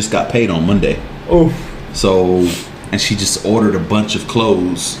she just got paid on Monday. Oh. So, and she just ordered a bunch of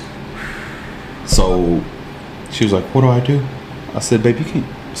clothes. So she was like, "What do I do?" I said, "Babe, you can't."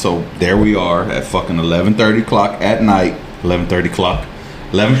 So there we are at fucking 11:30 clock at night. 11:30 clock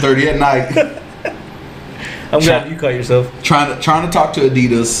 11:30 at night. I'm glad you caught yourself. Trying to talk to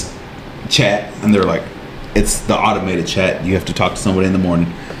Adidas chat, and they're like, it's the automated chat. You have to talk to somebody in the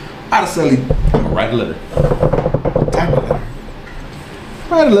morning. I'm gonna write a letter. Type of letter.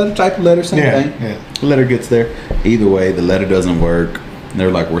 Write a letter, type a letter, same thing. Yeah. The letter gets there. Either way, the letter doesn't work. And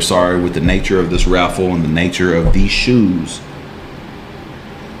they're like, we're sorry with the nature of this raffle and the nature of these shoes.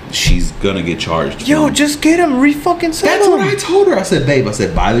 She's gonna get charged. Yo, just get him. Re-fucking sell That's him. what I told her. I said, babe,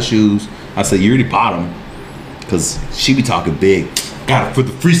 buy the shoes. I said, you already bought them. Because she be talking big. Got it for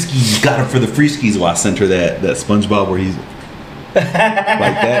the free skis. Well, I sent her that SpongeBob where he's like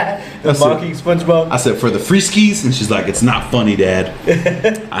that. The mocking SpongeBob. I said, for the free skis. And she's like, it's not funny, Dad.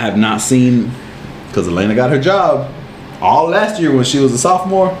 I have not seen, because Elena got her job all last year when she was a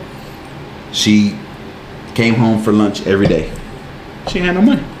sophomore. She came home for lunch every day. She had no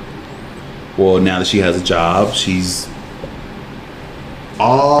money. Well, now that she has a job, she's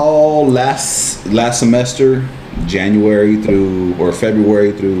all last semester, January through or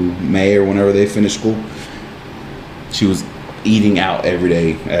February through May or whenever they finish school, she was eating out every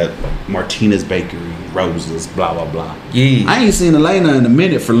day at Martina's Bakery, Rose's, blah blah blah. Yeah. I ain't seen Elena in a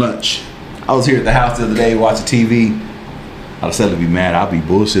minute for lunch. I was here at the house the other day watching TV. I was telling her to be mad. I'll be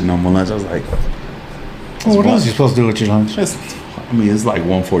bullshitting on my lunch. I was like, Well, what else are you supposed to do with your lunch? it's like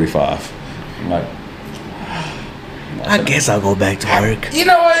 1:45. I'm like, I guess I'll go back to work. you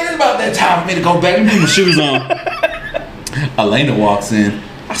know what? It's about that time for me to go back and put my shoes on. Elena walks in.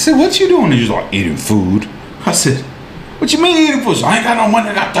 I said, what you doing? And she's like, eating food. I said, what you mean eating food? I ain't got no money.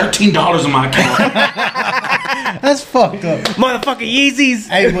 I got $13 in my account. That's fucked up. Motherfucking Yeezys.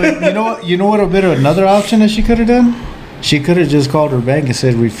 Hey, but you know what a bit of another option that she could have done? She could have just called her bank and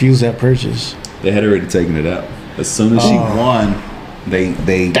said refuse that purchase. They had already taken it out. As soon as she won, they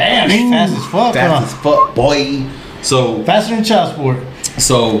Damn, she fast as fuck, fast as fuck, boy. So faster than child support.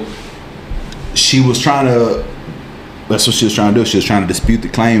 So she was trying to. That's what she was trying to do. She was trying to dispute the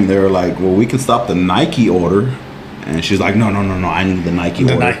claim. They were like, "Well, we can stop the Nike order," and she's like, "No, I need the Nike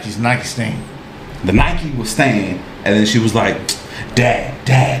order." Nike staying. The Nike was staying, and then she was like, Dad.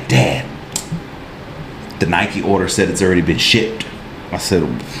 The Nike order said it's already been shipped. I said,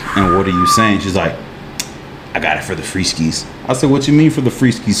 and what are you saying? She's like, I got it for the free skis. I said, what you mean for the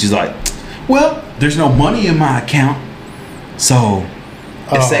free skis? She's like, well, there's no money in my account, so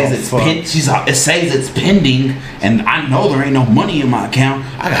it says it's she's like, it says it's pending, and I know there ain't no money in my account.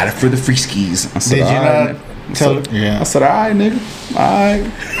 I got it for the free skis. I said, Did you not tell her? Yeah. I said, all right, nigga, all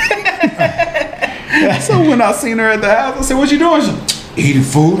right. So when I seen her at the house, I said, what you doing? She's like, eating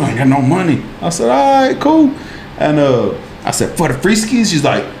food. I ain't got no money. I said, all right, cool. And I said, for the free skis? She's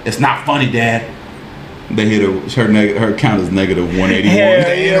like, it's not funny, Dad. They hit her account is negative 181.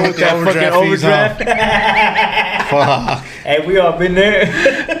 Yeah, with that fucking overdraft. Fuck. Hey, we all been there.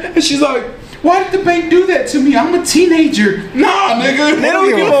 And she's like, why did the bank do that to me? I'm a teenager. Nah, nigga. They don't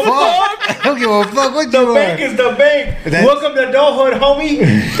give a fuck. I don't give a fuck what The you bank are. is the bank. That's- Welcome to adulthood, homie.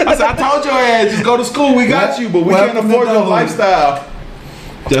 I said, I told your ass, just go to school. We got you, but we can't Welcome afford to your the- lifestyle.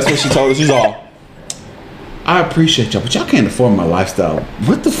 That's what she told us. She's all, I appreciate y'all, but y'all can't afford my lifestyle.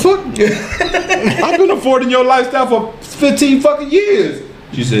 What the fuck? I've been affording your lifestyle for 15 fucking years.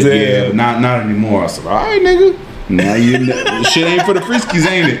 She said, yeah, but not anymore. I said, all right, nigga. Now shit ain't for the friskies,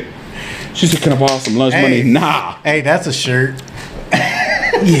 ain't it? She said, can I borrow some lunch money? Nah. Hey, that's a shirt.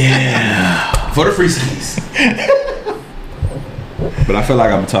 Yeah. For the friskies. But I feel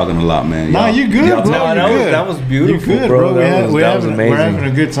like I'm talking a lot, man. Nah, you good, y'all bro. talk- No, You good. that was beautiful, You good, bro. We're That was having amazing.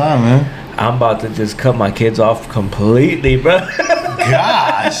 a good time, man. I'm about to just cut my kids off completely, bro.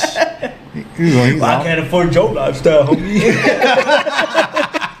 Gosh. I can't afford your lifestyle, homie.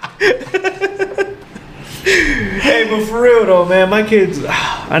 Hey, but for real though, man, my kids,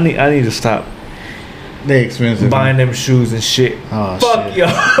 I need to stop They expensive. buying them shoes and shit. Oh, Fuck shit.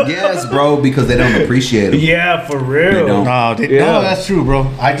 y'all. Yes, bro, because they don't appreciate it. Yeah, for real. They don't. No, Yeah. no, that's true, bro.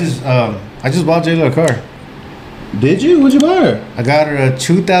 I just bought Jayla a car. Did you? What'd you buy her? I got her a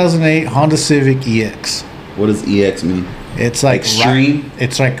 2008 Honda Civic EX. What does EX mean? It's like Extreme?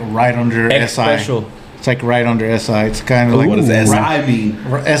 it's like right under X SI. special. It's like right under SI. It's kind of like What does SI mean?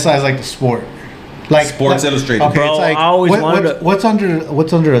 SI is like the sport. Like Sports Illustrated. Okay, Bro, it's like I always wanted to- what's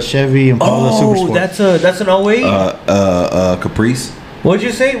under a Chevy Impala Super Oh, Sport. that's an 08? Caprice. What'd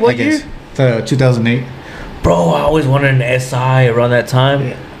you say? I What guess. year? It's 2008. Bro, I always wanted an SI around that time.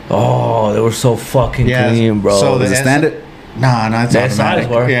 Yeah. Oh, they were so fucking Yeah, clean, bro. so Is it standard? Nah, it's the automatic. SIs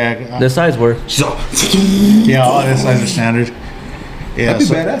were. Yeah, The size were. She's all, yeah, all SIs are standard. Yeah, that'd be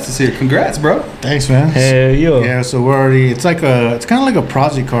so, badass to see her. Congrats, bro. thanks, man. Hell yeah. Yeah, so we're already. It's kind of like a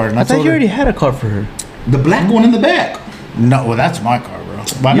project car. And I thought told you her- already had a car for her. The black one in the back. No, well, that's my car, bro.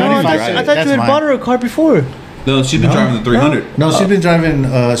 By You don't 95 drive it. I thought that's you had mine. bought her a car before. No, she's been driving the 300. No, she's been driving.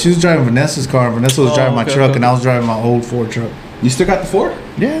 She was driving Vanessa's car. Vanessa was driving my okay, truck, okay. and I was driving my old Ford truck. You still got the 4?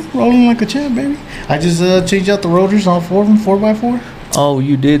 Yeah, rolling like a champ, baby. I just changed out the rotors on 4 of them, 4x4. Oh,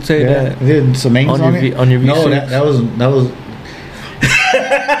 you did say Yeah, that. I did some mains On on, your it. V- on your No, V6? that was.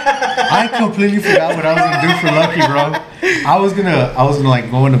 I completely forgot what I was gonna do for Lucky, bro. I was gonna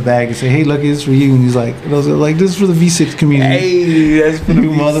like go in the bag and say, "Hey, Lucky, this is for you," and he's like, and I was like, "This is for the V6 community." Hey, that's for the You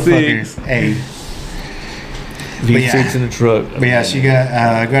V6. motherfuckers. Hey. V6 yeah. in the truck. But yeah, she got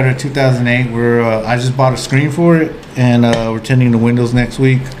I got her 2008. I just bought a screen for it, and we're tinting the windows next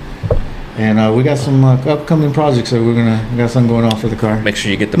week. And we got some upcoming projects that we got something going on for the car. Make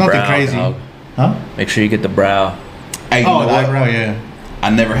sure you get the Nothing brow, crazy. dog. Huh? Make sure you get the brow. Hey, you Oh, know the what? eyebrow, yeah. I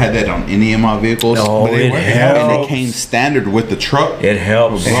never had that on any of my vehicles. No, But they it work. helps. And it came standard with the truck. It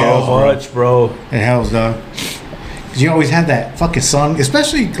helps It so helps, bro. much, bro. It helps, dog. Cause you always have that fucking sun,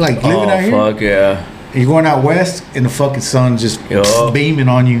 especially like living out here. Fuck yeah. You're going out west, and the fucking sun just Yup. beaming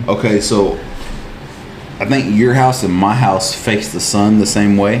on you. Okay, so I think your house and my house face the sun the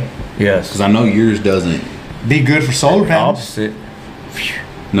same way. Yes. Because I know yours doesn't. Be good for solar panels. Opposite.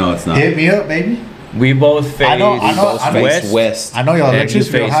 No, it's not. Hit me up, baby. We both face I know- Face west. I know y'all And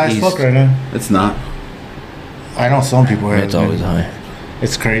electricity you bill face high as east. fuck right now. It's not. I know some people have. It's always high.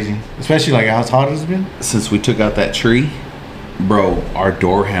 It's crazy, especially like how hot it's been. Since we took out that tree, bro, our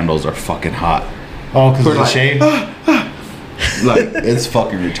door handles are fucking hot. Oh, because of the like, shade. Like, it's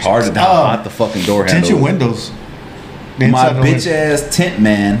fucking retarded how Oh. hot the fucking door handle Tint your is. windows. The My inside of the bitch ass tent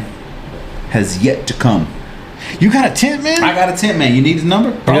man has yet to come. You got a tent, man? I got a tent man. You need his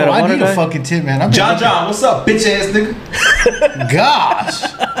number? Bro, got a I water need a guy? fucking tent, man. I've been John, looking- John, what's up, bitch ass nigga? Gosh.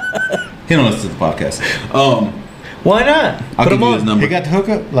 He don't listen to the podcast. Why not? I'll Put give him you his on. number. You got the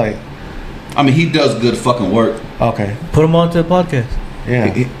hookup? Like, I mean, he does good fucking work. okay. Put him on to the podcast. Yeah.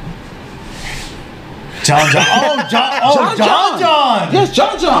 He- John. Oh, John. Yes,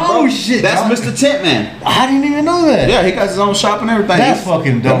 John, Oh, bro. shit, That's John. Mr. Tent Man. I didn't even know that. Yeah, he got his own shop and everything. That's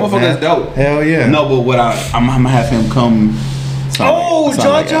fucking dope, That motherfucker's man. dope. Hell yeah. No, but what I'm gonna have him come. sound Oh, like- sound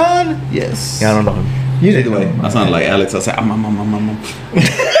John like John? Yes. Yeah, I don't know him. You Either didn't way, know. I sounded like Alex. I said,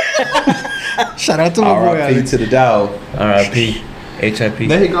 Shout out to my boy. R.I.P. Alex. to the dog. R.I.P. H.I.P.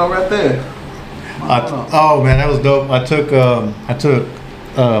 There you go, right there. Oh man, that was dope. I took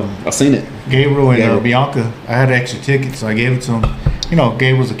I seen it. Gabriel and Gabriel. Bianca. I had an extra ticket, so I gave it to him. You know,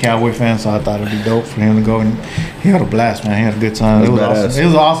 Gabriel's a Cowboy fan, so I thought it'd be dope for him to go. And he had a blast, man. He had a good time. That's It was badass. awesome. It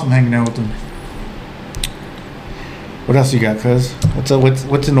was awesome hanging out with him. What else you got, cuz?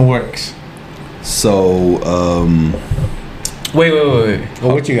 What's in the works? So, Wait.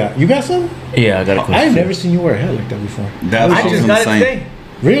 Oh, what you got? You got some? Yeah, I got a question. I've never seen you wear a hat like that before. that's I just got it today.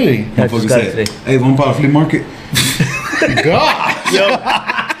 Really? I just got it today. Hey, one part flea market. God. Yo,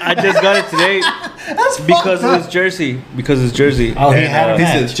 I just got it today because of his jersey. Oh, he And, had He a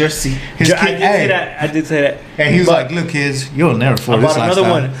hat. says Jersey. His I kid, did say that. I did say that. And he was But like, "Look, kids, you'll never I afford this bought another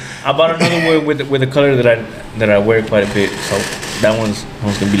lifestyle." one. I bought another one with a color that I wear quite a bit. So that one's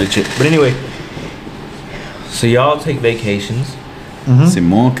gonna be legit. But anyway, so y'all take vacations.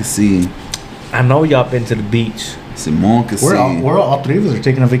 Simon Cassie. I know y'all been to the beach. Simon Cassie. We're all three of us are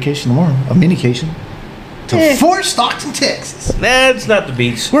taking a vacation tomorrow, a mini-cation to Fort Stockton, Texas. That's not the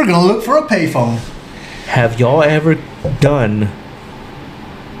beach. We're gonna look for a payphone. Have y'all ever done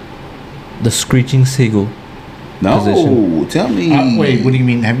the screeching seagull? No, position. tell me. Wait, what do you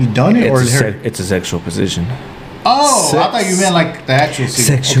mean? Have you done it or heard? It's a sexual position. Oh, I Sex. thought you meant like the actual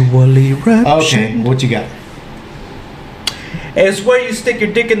sequel. Sexually Okay, raptured. what you got? It's where you stick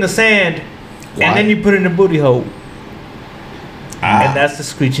your dick in the sand Why? and then you put it in a booty hole. Ah. And that's the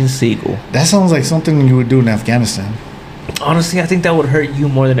screeching seagull. That sounds like something you would do in Afghanistan. Honestly, I think that would hurt you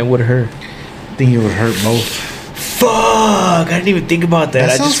more than it would her. I think it would hurt both. Fuck! I didn't even think about that.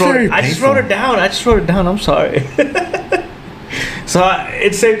 That sounds very I just painful. wrote it down. I'm sorry. So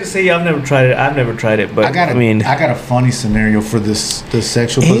it's safe to say I've never tried it. I've never tried it, but I got a funny scenario for this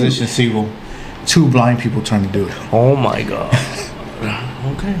sexual Ew. position sequel. Two blind people trying to do it. oh my god.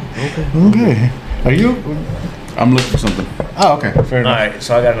 Okay. Okay. Are you? I'm looking for something. Oh, okay. Fair All enough. right.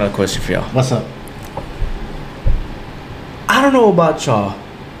 So I got another question for y'all. What's up? I don't know about y'all,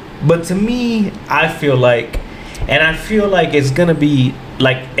 but to me, I feel like it's gonna be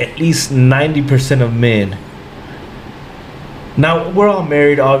like at least 90% of men. Now we're all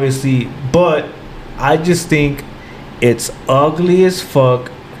married, obviously, but I just think it's ugly as fuck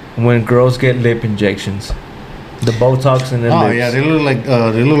when girls get lip injections, the Botox in their Oh lips. yeah, they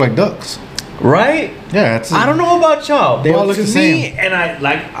look like ducks. Right? Yeah, that's. I don't know about y'all. They but all look to the me, same. and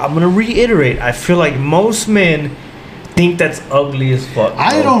I'm gonna reiterate. I feel like most men think that's ugly as fuck.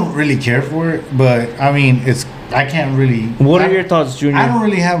 I don't really care for it, but I mean, I can't really. What are your thoughts, Junior? I don't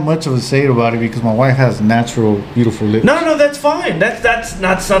really have much of a say about it because my wife has natural, beautiful lips. No, that's fine. That's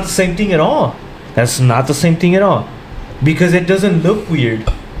not the same thing at all. That's not the same thing at all, because it doesn't look weird.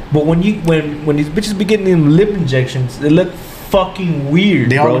 But when these bitches be getting them lip injections, they look fucking weird.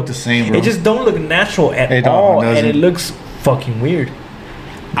 They all bro. look the same, bro. It just don't look natural at all, and it looks fucking weird.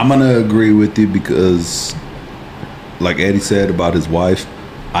 I'm gonna agree with you because, like Eddie said about his wife,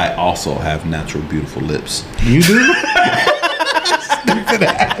 I also have natural, beautiful lips. You do? Stupid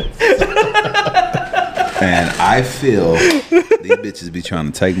ass. And I feel these bitches be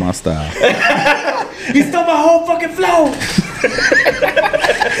trying to take my style. You stole my whole fucking flow.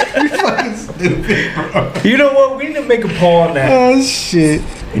 You fucking stupid, bro. You know what? We need to make a poll on that. Oh shit!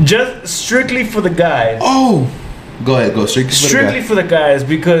 Just strictly for the guys. Oh, go ahead, go Strictly for the guys,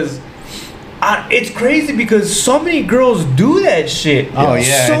 because it's crazy because so many girls do that shit. Oh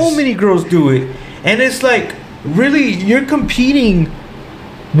yeah, so many girls do it, and it's like, really, you're competing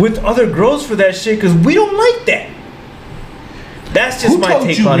with other girls for that shit because we don't like that. That's just my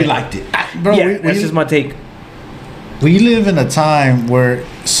take on it. Liked it? Bro, Yeah, that's just my take. We live in a time where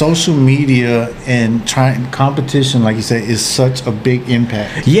social media and competition, like you said, is such a big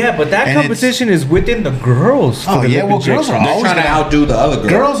impact. Yeah, but that And competition is within the girls. Oh yeah, well, girls are They're always trying to gonna, outdo the other girls.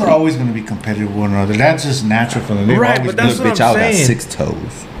 girls are always going to be competitive with one another. That's just natural for them. They've Right, always but that's been. what Bitch, I'm I got saying. 6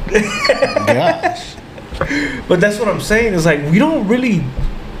 toes. Gosh. But that's what I'm saying. Is like, we don't really.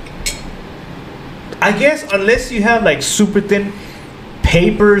 I guess unless you have like super thin,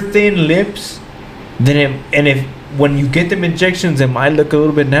 paper thin lips, then if when you get them injections, it might look a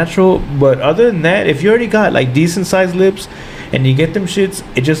little bit natural. But other than that, if you already got like decent sized lips and you get them shits,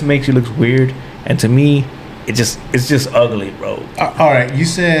 it just makes you look weird. And to me, it's just ugly, bro. All right, you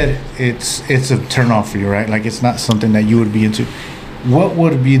said it's a turn off for you, right? Like it's not something that you would be into. What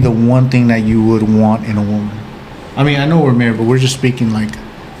would be the one thing that you would want in a woman? I mean, I know we're married, but we're just speaking like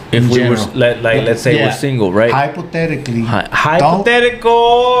If in we were general. let's say Yeah. we're single, right? Hypothetically,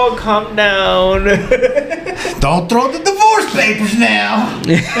 Hypothetical, calm down. don't throw the divorce papers now.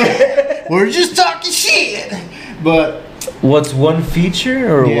 We're just talking shit. But What's one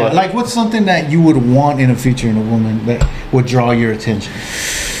feature or yeah, what? like what's something that you would want in a feature in a woman that would draw your attention?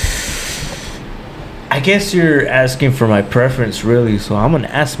 I guess you're asking for my preference, really. So I'm an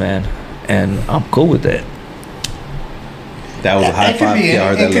ass man, and I'm cool with that. That was a high It could five. be,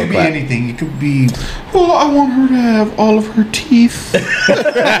 Yeah, it could be anything. It could be. Well, I want her to have all of her teeth. Yo, I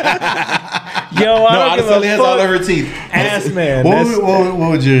don't give honestly, a has fuck. all of her teeth. Ass man. What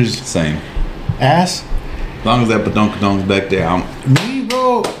would yours? Same. Ass? As long as that badonkadonk back there, I'm. Me,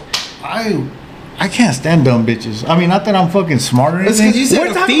 bro. I can't stand dumb bitches. I mean, not that I'm fucking smart or That's anything. 'cause you said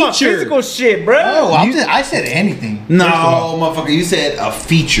We're a talking about feature. physical shit, bro. Oh, I said anything. No, First of all. motherfucker, you said a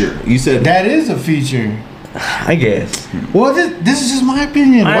feature. You said That is a feature. I guess. Well, this is just my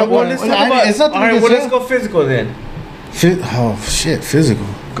opinion. All right, well, let's talk about. It's nothing All right, against well, let's her. go physical then. Oh shit, physical.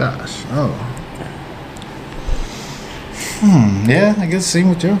 Gosh. Oh. Yeah, I guess same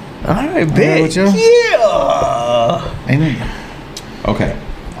with you. All right, with bitch. you. Yeah. Ain't it? okay.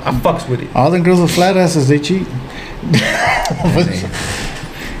 I fucks with it. All them girls with flat asses, they cheat.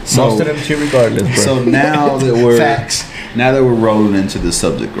 So, Most of them cheat regardless, bro. so now that we're Facts. now that we're rolling into the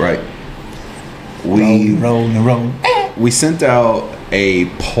subject, right? Rolling. We sent out a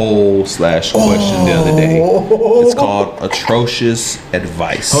poll / question the other day. It's called Atrocious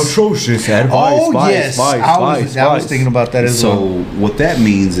Advice. Atrocious advice. Oh yes, I was thinking about that as So well. what that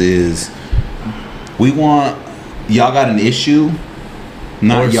means is we want y'all got an issue,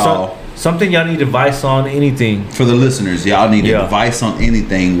 not Or y'all. something y'all need advice on, anything. For the listeners, y'all need Yeah. advice on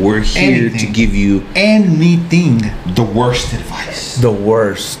anything. We're here to Anything. give you Anything. the worst advice. The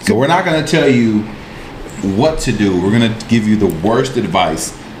worst. So we're not going to tell you what to do. We're going to give you the worst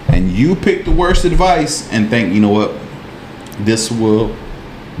advice. And you pick the worst advice and think, you know what? This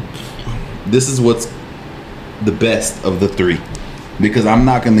is what's the best of the three. Because I'm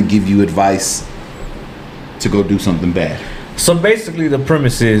not going to give you advice to go do something bad. So basically, the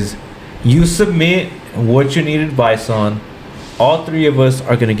premise is you submit what you need advice on. All three of us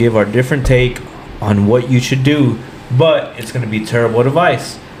are going to give our different take on what you should do, but it's going to be terrible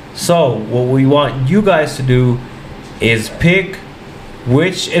advice. So what we want you guys to do is pick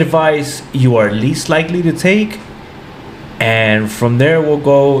which advice you are least likely to take, and from there we'll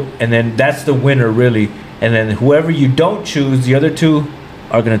go, and then that's the winner, really. And then whoever you don't choose, the other two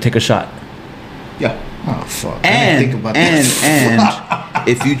are going to take a shot. Yeah. Oh fuck! I didn't think about that. And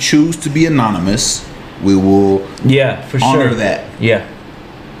if you choose to be anonymous, we will Yeah, for honor sure. that, Yeah.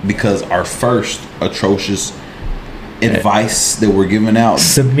 because our first atrocious advice that we're giving out,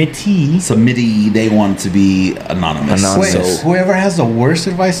 submittee, they want to be anonymous. Wait, so whoever has the worst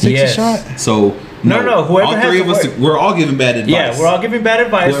advice takes a shot? So no, whoever all three of us, we're all giving bad advice. Yeah, we're all giving bad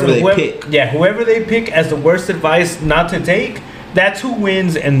advice. Whoever they pick. Yeah, whoever they pick as the worst advice not to take, that's who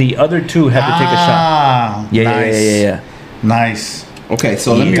wins, and the other two have to take a shot. Yeah. Nice. Okay,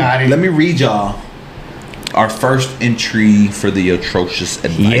 so let me read y'all our first entry for the atrocious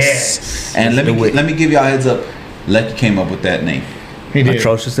advice. Yes. And let me give y'all a heads up. Lecky came up with that name. He did.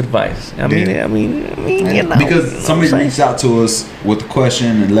 Atrocious advice. I mean, you know, because somebody reached out to us with a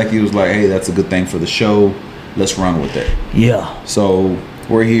question, and Lecky was like, "Hey, that's a good thing for the show. Let's run with it." Yeah. So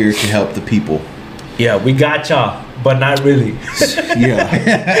we're here to help the people. Yeah, we got y'all, but not really.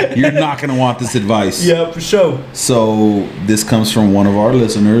 Yeah, you're not gonna want this advice. Yeah, for sure. So this comes from one of our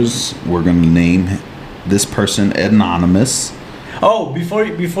listeners. We're gonna name this person anonymous. Oh, before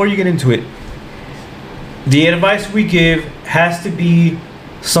you get into it, the advice we give has to be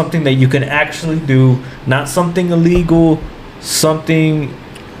something that you can actually do, not something illegal, something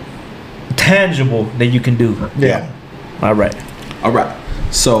tangible that you can do. Yeah. All right.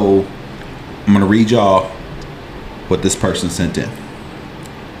 So I'm gonna read y'all what this person sent in.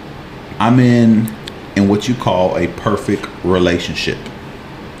 I'm in what you call a perfect relationship,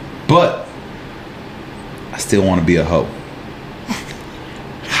 but I still want to be a hoe.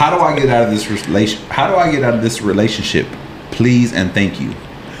 How do I get out of this relationship? Please and thank you.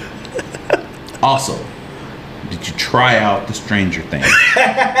 Also, did you try out the Stranger Things?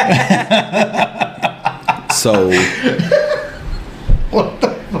 So, What the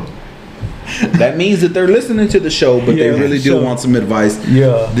fuck? that means that they're listening to the show, but they really do want some advice.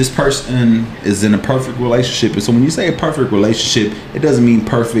 Yeah. This person is in a perfect relationship. And so when you say a perfect relationship, it doesn't mean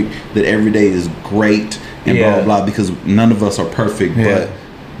perfect that every day is great and blah, blah, blah, because none of us are perfect. Yeah. But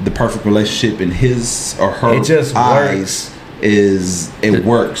the perfect relationship in his or her It just eyes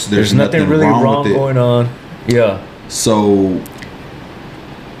works. There's nothing really wrong with it. going on. Yeah. So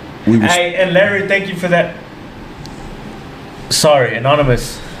Hey, and Larry, thank you for that. Sorry,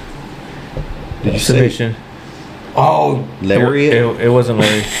 anonymous. Did you submission. Oh, Larry? It wasn't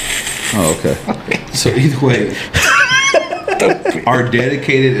Larry. Oh, okay. So either way, our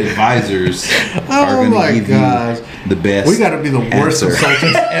dedicated advisors are going to give you the best. We got to be the worst answer.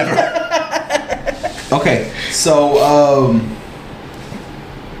 consultants ever. Okay, so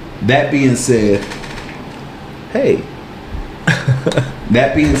that being said, Eddie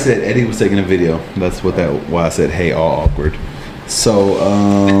was taking a video. That's why I said hey, all awkward. So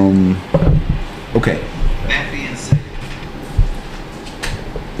okay. That being said,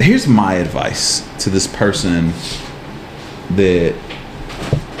 here's my advice to this person that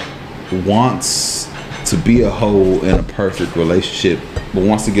wants to be a hoe in a perfect relationship, but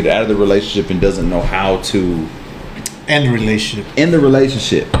wants to get out of the relationship and doesn't know how to end the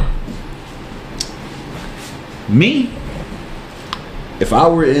relationship. Me, if I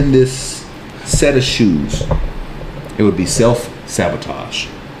were in this set of shoes, it would be self-sabotage.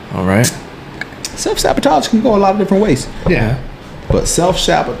 All right. Self-sabotage can go a lot of different ways. Yeah. But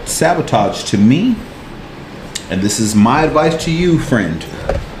self-sabotage to me, and this is my advice to you, friend.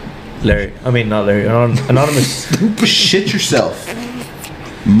 Larry. I mean, not Larry. Anonymous. Shit yourself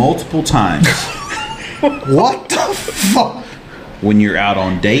multiple times. What the fuck? When you're out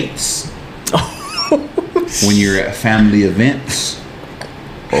on dates, when you're at family events,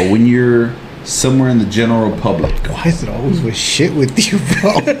 or when you're somewhere in the general public. Why is it always with shit with you,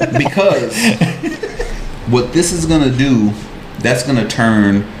 bro? Because what this is gonna do, that's gonna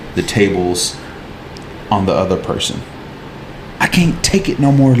turn the tables on the other person. I can't take it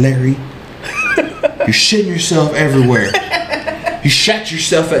no more, Larry. You're shitting yourself everywhere. You shat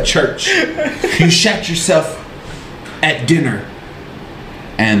yourself at church. You shat yourself at dinner.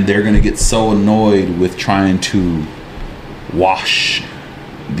 And they're gonna get so annoyed with trying to wash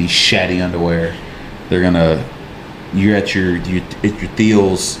these shatty underwear. You're at your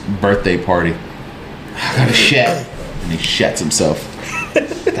Theo's birthday party. I got a shat, and he shats himself.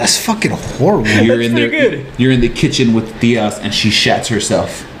 That's fucking horrible. You're in the kitchen with Thea's, and she shats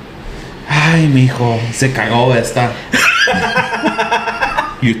herself. Ay, mijo, se cagó esta.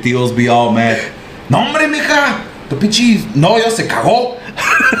 Your Theo's be all mad. No, hombre, mija, tu pinche novio se cagó.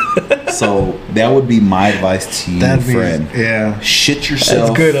 So that would be my advice to you, friend. Yeah. Shit yourself.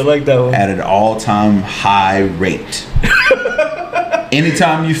 That's good. I like that one. At an all-time high rate.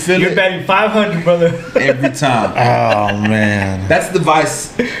 Anytime you feel You're it. batting 500, brother. Every time. Oh, man. That's the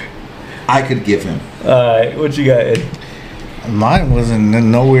advice I could give him. Alright, what you got, Ed? Mine wasn't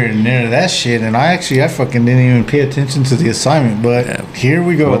nowhere near that shit, and I fucking didn't even pay attention to the assignment, but here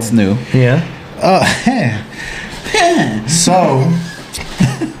we go. What's new? Yeah. So,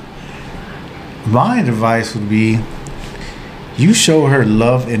 my advice would be, you show her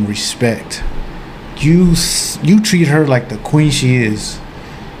love and respect. You treat her like the queen she is,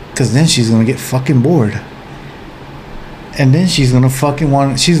 because then she's gonna get fucking bored, and then she's gonna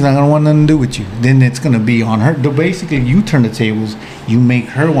she's not gonna want nothing to do with you. Then it's gonna be on her. Basically, you turn the tables. You make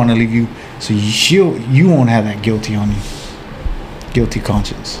her want to leave you, so you won't have that guilty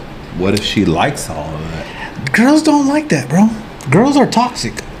conscience. What if she likes all of that? Girls don't like that, bro. Girls are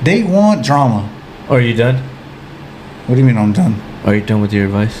toxic. They want drama. Are you done? What do you mean I'm done? Are you done with your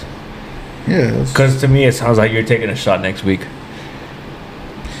advice? Yeah. Because to me, it sounds like you're taking a shot next week.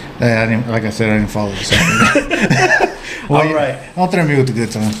 I didn't follow this. Well, all right. Don't threaten me with the good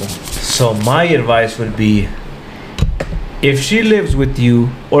times, though. So my advice would be, if she lives with you,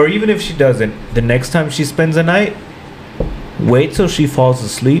 or even if she doesn't, the next time she spends a night, wait till she falls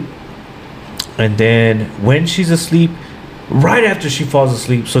asleep. And then when she's asleep, right after she falls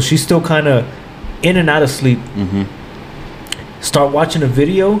asleep, so she's still kind of in and out of sleep, start watching a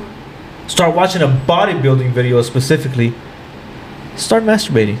video. Start watching a bodybuilding video specifically. Start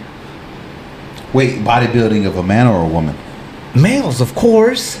masturbating. Wait, bodybuilding of a man or a woman? Males, of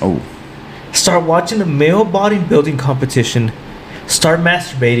course. Oh. Start watching a male bodybuilding competition. Start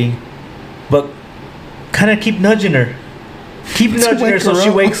masturbating. But kind of keep nudging her. Keep nudging her so she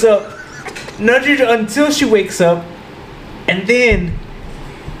wakes up. Nudge her until she wakes up. And then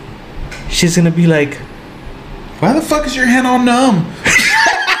she's going to be like, why the fuck is your hand all numb?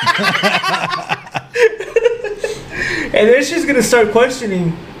 And then she's gonna start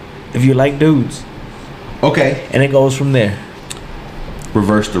questioning if you like dudes. Okay. And it goes from there.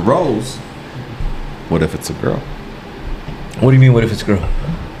 Reverse the roles. What if it's a girl? What do you mean, what if it's a girl?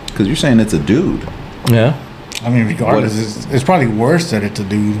 Because you're saying it's a dude. Yeah. I mean, regardless, it's probably worse that it's a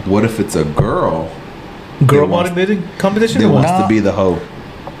dude. What if it's a girl? Girl bodybuilding competition? That wants to be the hoe.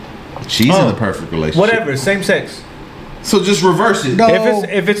 She's in the perfect relationship. Whatever, same sex. So just reverse it. No.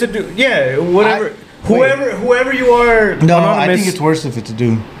 If it's a dude, yeah, whatever. Whoever you are. No, anonymous, I think it's worse if it's a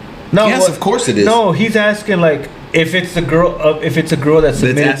dude. No, yes, of course it is. No, he's asking like if it's a girl. If it's a girl that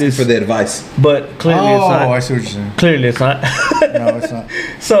submitted asking this for the advice. But clearly it's not. Oh, I see what you're saying. Clearly it's not. No, it's not.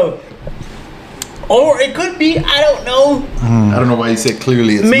 So, or it could be. I don't know. I don't know why you said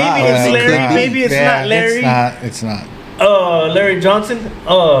clearly it's Maybe not. it's Larry. Maybe it's not Larry. It's not. Larry Johnson.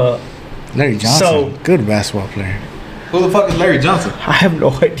 Larry Johnson. So, good basketball player. Who the fuck is Larry Johnson? I have no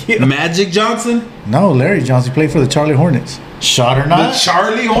idea. Magic Johnson? No, Larry Johnson played for the Charlie Hornets. Shot or not? The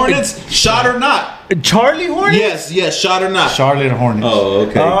Charlie Hornets? Shot or not? Charlie Hornets? Yes, shot or not. Charlotte Hornets. Oh,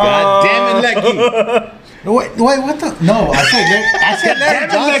 okay. God damn it, Lecky. Wait, what the? No, I said Larry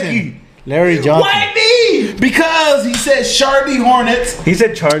Johnson. Larry Johnson. Why me? Because he said Charlie Hornets. He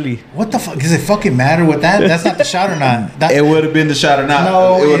said Charlie. What the fuck? Does it fucking matter with that? That's not the shot or not. It would have been the shot or not.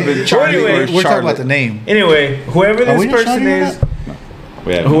 No, it would have been Charlie anyway, or we're talking Charlotte. about the name. Anyway, whoever this person is,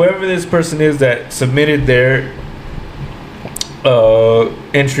 Whoever this person is that submitted their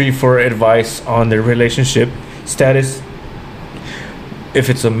entry for advice on their relationship status, if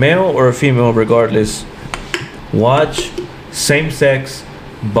it's a male or a female, regardless, watch same-sex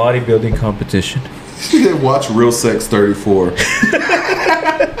bodybuilding competition. Watch Real Sex 34.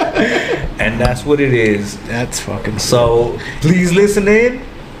 And that's what it is. That's fucking. So please listen in,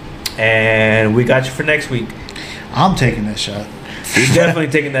 and we got you for next week. I'm taking that shot. You're definitely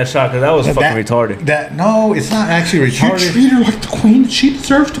taking that shot because that was fucking retarded. No, it's not actually retarded. You treat her like the queen she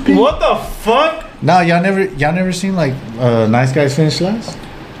deserves to be. What the fuck? No, y'all never seen like Nice Guys Finish Last?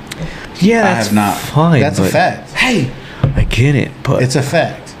 Yeah, I have not. Fine. That's a fact. Hey, I get it, but It's a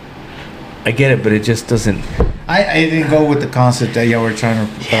fact. I get it, but it just doesn't. I didn't go with the concept that y'all were trying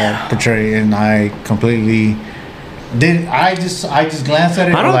to portray, and I completely did. I just glanced at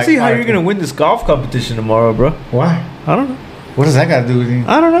it. I don't like, see how alright, you're gonna win this golf competition tomorrow, bro. Why? I don't know. What does that got to do with you?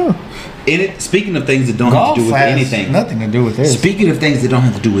 I don't know. Speaking of things that don't Golf have to do with has anything. nothing to do with this. Speaking of things that don't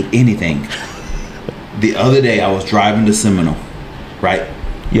have to do with anything. The other day I was driving to Seminole, right?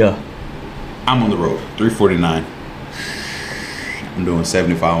 Yeah. I'm on the road, 349. I'm doing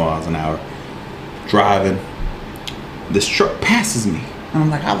 75 miles an hour. Driving. This truck passes me. And I'm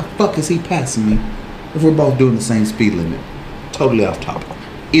like, how the fuck is he passing me if we're both doing the same speed limit? Totally off topic.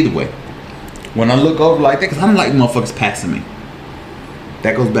 Either way, when I look over like that, because I don't like motherfuckers passing me.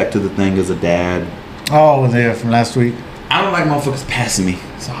 That goes back to the thing as a dad. Oh, yeah, from last week. I don't like motherfuckers passing me.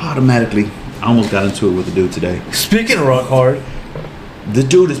 So automatically, I almost got into it with the dude today. Speaking of rock hard, The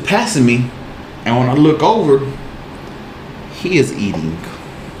dude is passing me, and when I look over, he is eating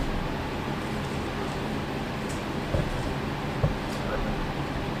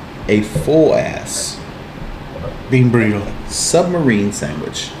a full ass Bean burrito. Submarine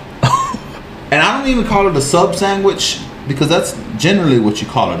sandwich. And I don't even call it a sub sandwich because that's generally what you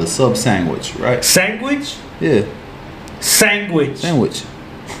call it, a sub sandwich, right? Sandwich? Yeah. Sandwich.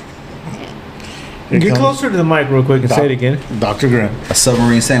 Get closer to the mic real quick and say it again. Dr. Graham. A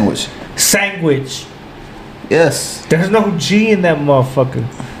submarine sandwich. Sandwich. Yes. There's no G in that motherfucker.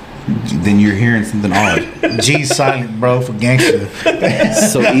 Then you're hearing something odd. G silent, bro, for gangster.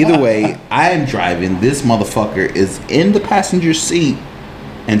 So either way, I am driving. This motherfucker is in the passenger seat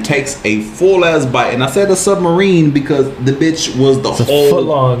and takes a full ass bite. And I said a submarine because the bitch was the whole foot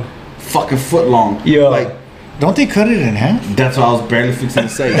long. Fucking foot long. Yeah. Like, don't they cut it in half? that's what I was barely fixing to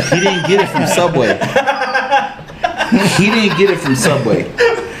say. He didn't get it from Subway.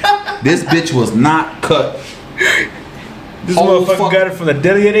 This bitch was not cut. This motherfucker got it from the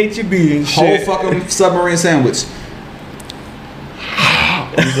deli at HEB and shit. Whole fucking submarine sandwich.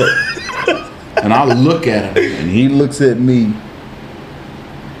 And I look at him, and he looks at me,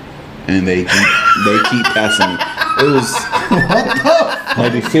 and they keep passing me. It was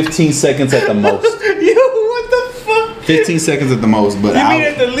maybe 15 seconds at the most. Yo, what the fuck? 15 seconds at the most, but you mean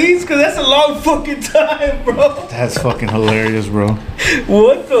at the least? Because that's a long fucking time, bro. That's fucking hilarious, bro.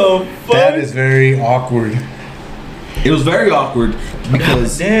 What the fuck? That is very awkward. It was very awkward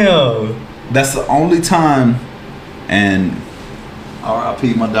because damn, that's the only time. And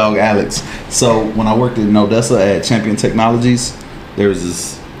R.I.P. my dog Alex. So when I worked in Odessa at Champion Technologies, there was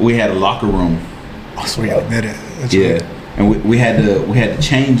this. We had a locker room. Oh, so we gotta admit it. That's yeah, weird. and we had to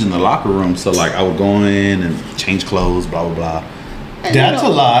change in the locker room. So like I would go in and change clothes, blah blah blah. And, that's a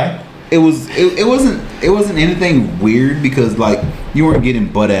lie. It wasn't anything weird because like you weren't getting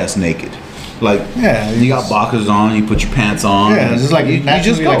butt ass naked. Like you got boxers on, you put your pants on. Yeah, it's just like you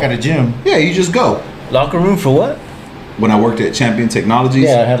just go like at a gym. Yeah, you just go. Locker room for what? When I worked at Champion Technologies,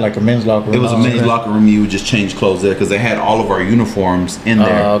 yeah, I had like a men's locker room. It was a men's locker room. You would just change clothes there because they had all of our uniforms in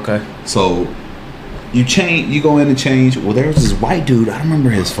there. Oh, okay. So you go in and change. Well, there was this white dude. I don't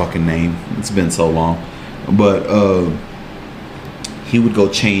remember his fucking name. It's been so long, but he would go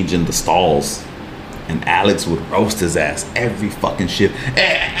change in the stalls, and Alex would roast his ass every fucking shift.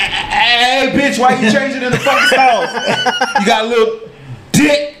 Hey, bitch, why you changing in the fucking stalls? You got a little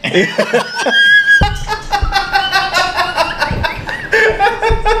dick.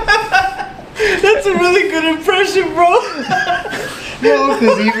 That's a really good impression, bro. No,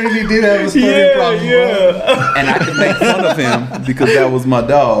 because he really did have a stuttering problem. Yeah. And I could make fun of him because that was my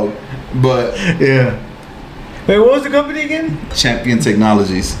dog. But yeah. Wait, what was the company again? Champion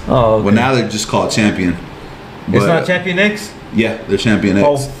Technologies. Oh, okay. Well, now they're just called Champion. It's not Champion X? Yeah, they're Champion X.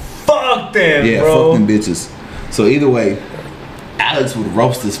 Oh, fuck them, yeah, bro. fuck them bitches. So either way, Alex would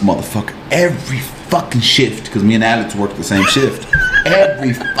roast this motherfucker every fucking shift because me and Alex worked the same shift.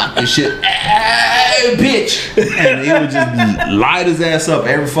 Every fucking shit. Hey, bitch. And he would just light his ass up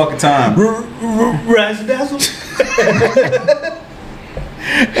every fucking time. Razzle-dazzle?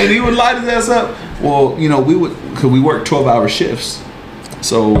 And he would light his ass up. Well, you know, because we worked 12-hour shifts.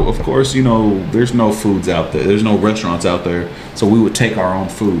 So, of course, you know, there's no foods out there. There's no restaurants out there. So we would take our own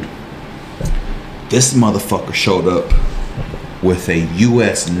food. This motherfucker showed up with a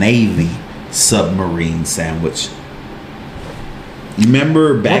U.S. Navy submarine sandwich. You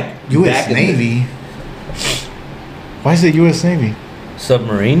remember back U.S. Navy? Why is it U.S. Navy?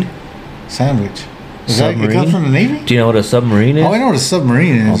 Submarine? Sandwich. Submarine? It comes from the Navy? Do you know what a submarine is? Oh, I know what a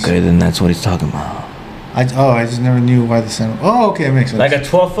submarine is. Okay, then that's what he's talking about. I just never knew why the sandwich. Oh, okay, it makes sense. Like a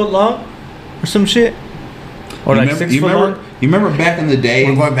 12-foot long? Or some shit? Or like 6 foot long? You remember back in the day?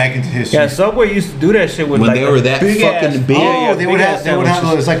 We're going back into history. Yeah, Subway used to do that shit with when like they were that big fucking ass, big. Oh, they would have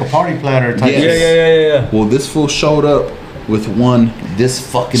it's like a party platter type. Yes. Yeah. Well, this fool showed up with one this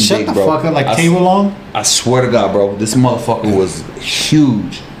fucking Shut big, the bro. fuck up, like table long? I swear to God, bro, this motherfucker was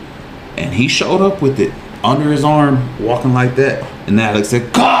huge, and he showed up with it under his arm, walking like that. And Alex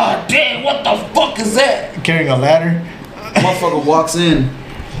said, "God damn, what the fuck is that?" Carrying a ladder. Motherfucker walks in,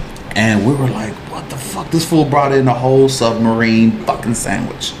 and we were like, "What the fuck?" This fool brought in a whole submarine fucking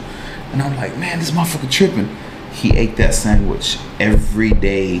sandwich, and I'm like, "Man, this motherfucker tripping." He ate that sandwich every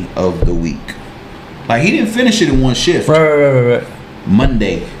day of the week. Like, he didn't finish it in one shift. Right.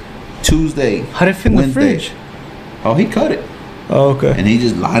 Monday, Tuesday, How'd it fit in the fridge? Oh, he cut it. Oh, okay. And he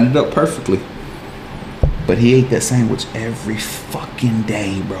just lined it up perfectly. But he ate that sandwich every fucking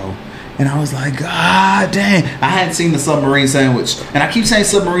day, bro. And I was like, God dang. I hadn't seen the submarine sandwich. And I keep saying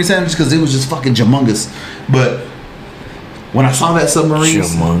submarine sandwich because it was just fucking humongous. But when I saw that submarine...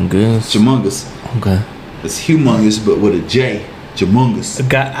 Humongous. Okay. It's humongous, but with a J. Humongous.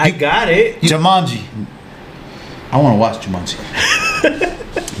 I got it. Jumanji. I want to watch Jumanji.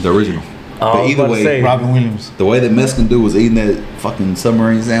 The original. But either way, Robin Williams. the way that Mexican dude was eating that fucking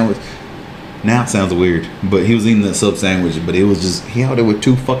submarine sandwich. Now it sounds weird, but he was eating that sub sandwich, but it was just, he held it with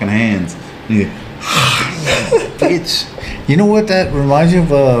 2 fucking hands. Bitch. You know what that reminds you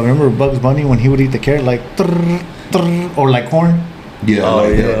of? Remember Bugs Bunny when he would eat the carrot like, or like corn? Yeah, Oh,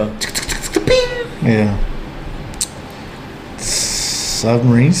 like yeah. that. Yeah.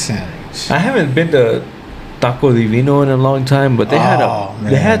 Submarine sandwich. I haven't been to Taco Divino in a long time, but they man.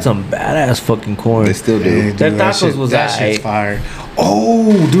 had some badass fucking corn. They still do. Hey, dude, Their that tacos shit- was that shit's aight. fire.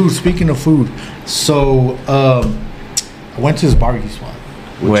 Oh, dude! Speaking of food, so I went to this barbecue spot.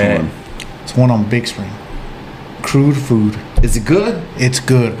 Which Where? one? It's one on Big Spring. Crude food. Is it good? It's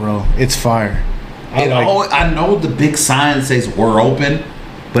good, bro. It's fire. I know the big sign says we're open,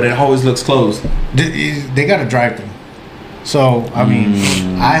 but it always looks closed. They got a drive-thru. So I mean,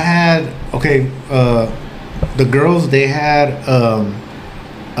 I had the girls, they had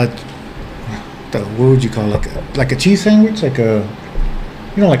what would you call it? Like a cheese sandwich, like a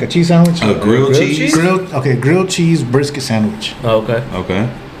like a cheese sandwich. A grilled cheese? Grilled cheese brisket sandwich. Oh, okay. Okay.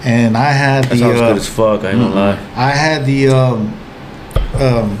 And I had That sounds good as fuck. I ain't gonna lie. I had the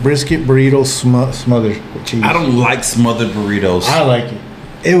brisket burrito smothered with cheese. I don't like smothered burritos. I like it.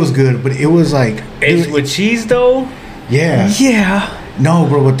 It was good, but it was like It's with cheese though. yeah. Yeah. No,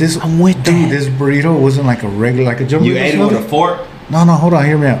 bro, but this I'm with dude, that. this burrito wasn't like a regular like a jumbo. You ate it with a fork? No, hold on,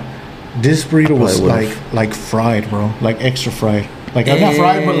 hear me out. This burrito was probably would've. like fried, bro, like extra fried. Like not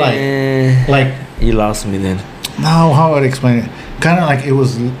fried, but like You lost me then. no, how would I explain it? Kind of like it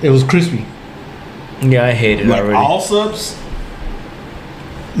was crispy. Yeah, I hate it Like already. all subs?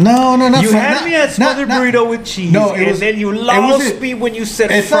 No, not You fried. had me at smothered burrito with cheese, No, it and was- then you it lost wasn't- me when you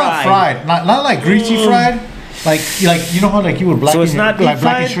said It's fried. not fried, not like greasy fried. Like you know how like you would blacken So it's not deep like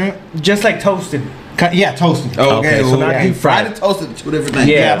blacken fried, shrimp. just like toasted. Yeah, toasted. Oh, Okay, so not yeah. deep Fried fried. and toasted, 2 different things.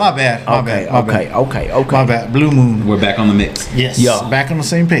 Yeah, my bad. My Okay, bad. My bad. okay. My bad. Blue Moon. We're back on the mix. Yes. Yeah. Back on the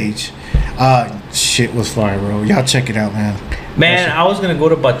same page. Shit was fire, bro. Y'all check it out, man. Man, I was gonna go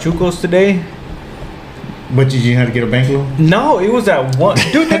to Pachuco's today. But did you have to get a bank loan? No, it was at one.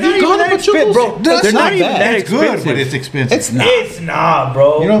 Dude, they're Have you not even gone to that expensive, Pachuco's? bro. That's They're not not even bad. that It's expensive. good, but it's expensive. It's not. It's not,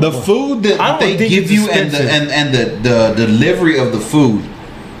 bro. You know- The food that I don't they think give it's you and expensive. the delivery of the food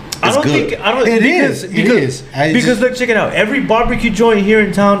I is don't good. think I don't. It because, is. It because, is. I because just- look, check it out. Every barbecue joint here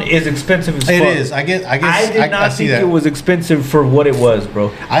in town is expensive as fuck. It is. I guess. I did not I see think that. it was expensive for what it was, bro.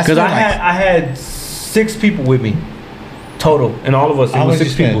 I Because still I had 6 people with me, total, and all of us. It How was much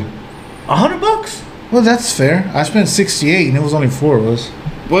 6 you people. spend? $100. Well, that's fair. I spent 68, and it was only 4 of us.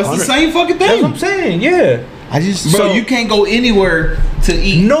 Well, it's the same fucking That's what I'm thing. saying. Yeah. I just. Bro, So- you can't go anywhere to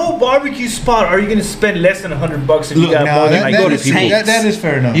eat. No barbecue spot are you gonna spend less than $100 if you Look, got now more than that, like that 30 is, people. that is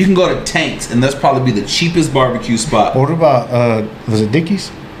fair enough. You can go to Tanks, and that's probably be the cheapest barbecue spot. What about was it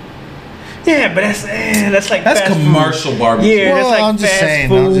Dickies? Yeah, but that's like That's fast commercial barbecue. Food. Yeah, Well, that's like I'm just fast saying,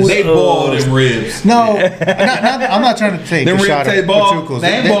 food. I'm just- They boil them ribs. No, I'm not trying to take Them a ribs shot taste at ball. Pachuco's. They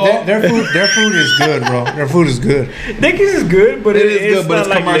ain't ball. Their food is good, bro. Their food is good. Dickies is good, but It is it's good, but not it's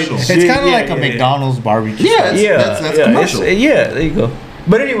like commercial. legit. It's kind of Yeah, like a yeah, McDonald's barbecue. Yeah, spot. Yeah, that's yeah, commercial. yeah, there you go.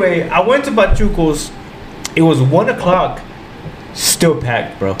 But anyway, I went to Pachuco's. It was 1 o'clock, still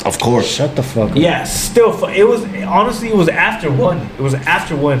packed, bro. Of course. Shut the fuck up. Yeah, still. It was honestly, it was after 1. It was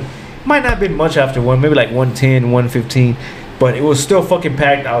after 1. Might not have been much after 1, maybe like 1:10, 1:15, but it was still fucking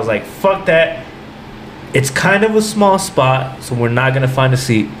packed. I was like, fuck that. It's kind of a small spot, so we're not gonna find a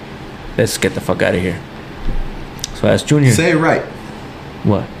seat. Let's get the fuck out of here. So I asked Junior, Say it right.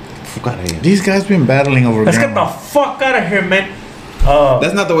 what? Fuck out of here. These guys been battling over. Let's get the grandma. fuck out of here, man.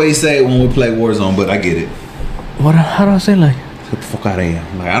 That's not the way you say it when we play Warzone, but I get it. What? How do I say like? Get the fuck out of here.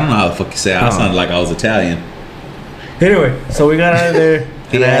 Like, I don't know how the fuck you say it. I sounded like I was Italian. Anyway, so we got out of there.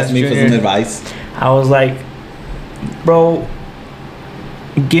 He and I asked me for Junior- some advice. I was like, bro,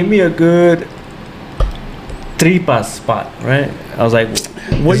 give me a good tripas spot, right? I was like,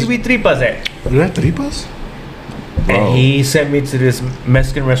 where you eat tripas at? You have tripas? And he sent me to this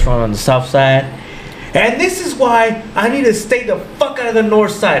Mexican restaurant on the south side. And this is why I need to stay the fuck out of the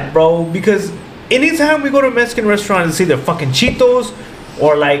north side, bro. Because anytime we go to a Mexican restaurant, it's either fucking Cheetos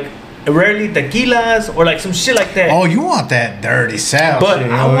or like rarely tequilas or like some shit like that. Oh, you want that dirty south? But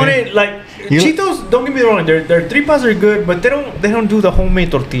shit, I you know? wanted like You- Cheetos. Don't get me wrong, their tripas are good, but they don't do the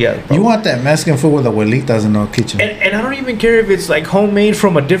homemade tortillas. Bro. You want that Mexican food with abuelitas in the kitchen? and I don't even care if it's like homemade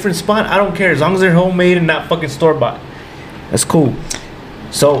from a different spot. I don't care as long as they're homemade and not fucking store bought. That's cool.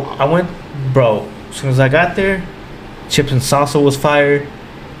 So I went, bro. As soon as I got there, chips and salsa was fire,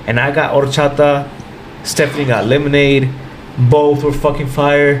 and I got horchata. Stephanie got lemonade. Both were fucking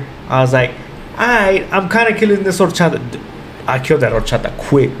fire. I was like, alright, I'm kind of killing this horchata. I killed that horchata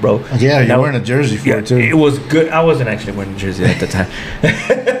quick, bro. Yeah, you're wearing a jersey for it too. It was good. I wasn't actually wearing a jersey at the time.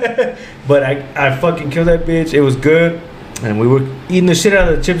 But I fucking killed that bitch. It was good. And we were eating the shit out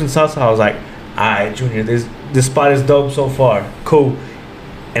of the chips and salsa. I was like, alright, Junior, this spot is dope so far. Cool.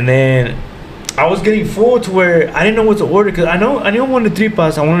 And then I was getting full to where I didn't know what to order because I knew I wanted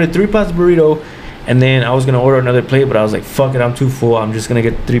 3-pas. I wanted a 3-pas burrito. And then I was going to order another plate, but I was like, fuck it, I'm too full. I'm just going to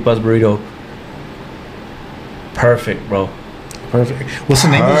get 3-pas burrito. Perfect, bro. Perfect. What's the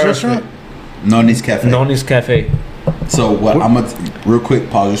name of this restaurant? Noni's Cafe. Noni's Cafe. So what? I'm gonna real quick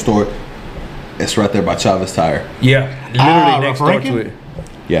pause your story. It's right there by Chavez Tire. Yeah, literally next door to it.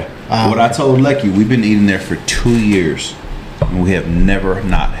 Yeah. What I told Lecky, we've been eating there for 2 years, and we have never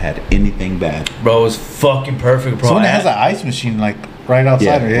not had anything bad. Bro, it was fucking perfect, bro. Someone has an ice machine like right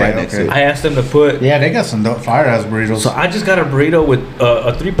outside. Yeah, right next to it. I asked them to put. Yeah, they got some firehouse burritos. So I just got a burrito with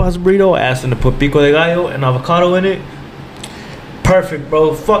a 3-pas burrito. I asked them to put pico de gallo and avocado in it. Perfect,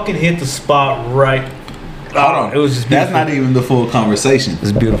 bro. Fucking hit the spot right. Hold on. It was just beautiful. That's not even the full conversation.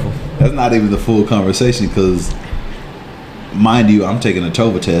 It's beautiful. That's not even the full conversation because, mind you, I'm taking a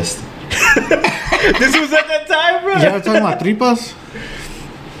Tova test. This was at that time, bro. You ever talking about 3-pas?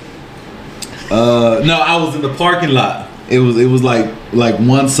 No, I was in the parking lot. It was like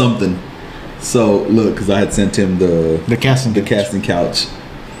 1 something. So look, because I had sent him the casting couch.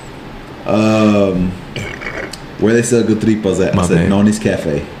 Where they sell good 3-pas at? I said Noni's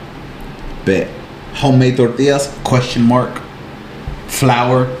Cafe. Bet. Homemade tortillas? ?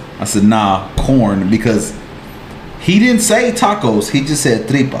 Flour? I said nah, corn, because he didn't say tacos. He just said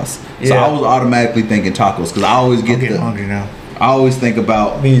 3-pas. So I was automatically thinking tacos because I always get hungry now. I always think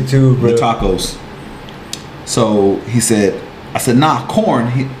about me too, bro. The tacos. So he said, I said nah, corn.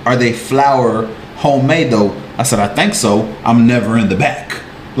 Are they flour homemade though? I said I think so. I'm never in the back.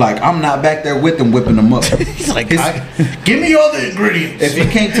 Like, I'm not back there with them whipping them up. He's like, give me all the ingredients. If you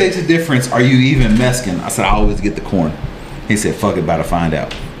can't taste the difference, are you even Mexican? I said, I always get the corn. He said, fuck it, about to find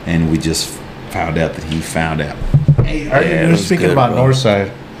out. And we just found out that he found out. Hey, you're speaking about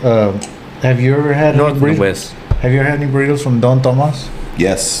Northside. Have you ever had North and West? Have you ever had any burritos from Don Tomas?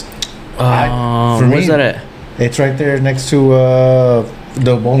 Yes. Where's that at? It's right there next to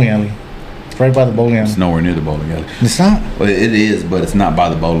the bowling alley. Right by the bowling alley. It's nowhere near the bowling alley. It's not? Well, it is, but it's not by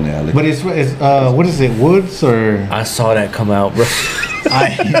the bowling alley. But it's what is it, Woods or? I saw that come out, bro.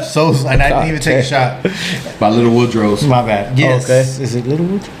 I didn't even take a shot. By Little Woodrow's. My bad. Yes. Okay. Is it Little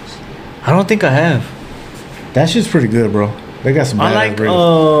Woodrow's? I don't think I have. That shit's pretty good, bro. They got some badass I like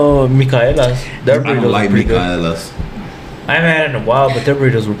Micaela's. Their burritos I don't like were pretty Micaela's. good. I haven't had it in a while, but their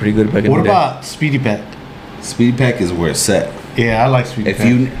burritos were pretty good back in the day. What about Speedy Pack? Speedy Pack is where it's set. Yeah, I like Speedy Pack.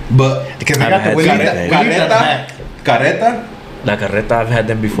 Because they got the Carreta? La Carreta, I've had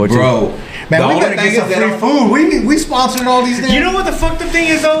them before too. Bro, man, we gotta get some free food. We sponsoring all these things. You know what the fucked up thing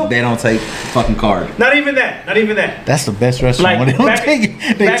is though? They don't take fucking card. Not even that. That's the best restaurant. Like, when back they in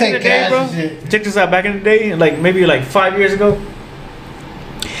take the day, bro. Check this out. Back in the day, like maybe like 5 years ago,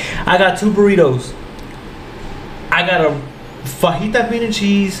 I got 2 burritos. I got a fajita bean and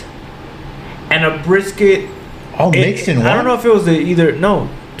cheese and a brisket. All mixed in one? I don't know if it was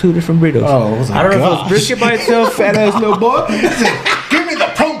two different burritos. Oh, I don't know if it was brisket by itself. Fat ass little boy. Give me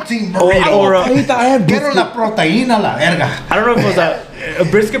the protein burrito. Or Quiero la proteína, la verga. I don't know if it was a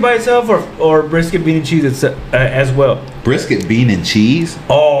brisket by itself or brisket bean and cheese as well. Brisket bean and cheese?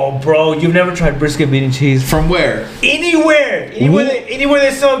 Oh, bro, you've never tried brisket bean and cheese? From where? Anywhere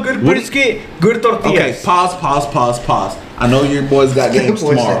they sell good brisket, good tortillas. Okay, pause. I know your boys got games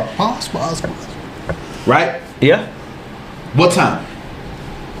tomorrow. Pause. Right? Yeah. What time?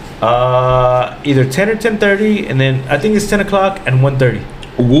 Either 10 or 10:30, and then I think it's 10 o'clock and 1:30.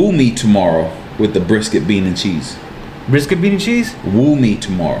 Woo me tomorrow with the brisket bean and cheese. Brisket bean and cheese? Woo me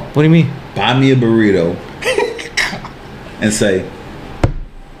tomorrow. What do you mean? Buy me a burrito and say,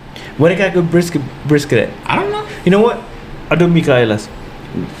 What they got good brisket at? I don't know. You know what? I'll do Micaela's.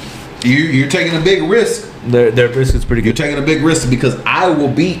 You're taking a big risk. Their brisket's pretty You're good. taking a big risk because I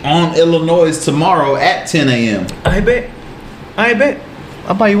will be on Illinois tomorrow at 10 a.m. I bet.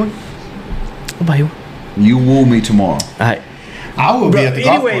 I'll buy you one. You woo me tomorrow. Alright. I will be at the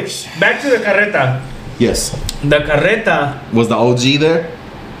golf course. Back to the carreta. Yes. The carreta. Was the OG there?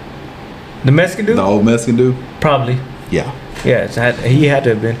 The Mexican dude? The old Mexican dude? Probably. Yeah. Yeah, he had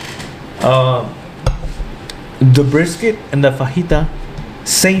to have been. The brisket and the fajita,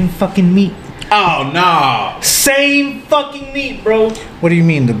 same fucking meat. Oh, no. Same fucking meat, bro. What do you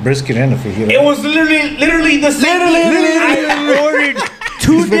mean, the brisket and the fajita? It was literally the same. I ordered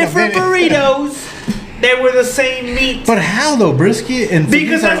 2 different burritos, they were the same meat. But how though, brisket and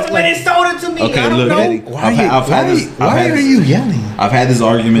Because that's the way they sold it to me. Okay, I don't look, know. Eddie, Why are you yelling? I've had this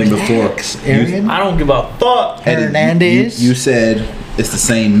argument before. Arian? I don't give a fuck. Eddie, Hernandez? You said it's the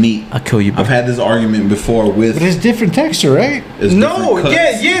same meat. I'll kill you. I've had this argument before with. But it's different texture, right? It's No, different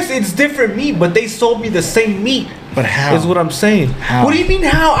cuts. yes, it's different meat, but they sold me the same meat. But how? Is what I'm saying. How? What do you mean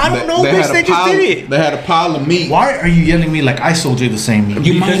how? I don't know, bitch. They just did it. They had a pile of meat. Why are you yelling at me like I sold you the same meat?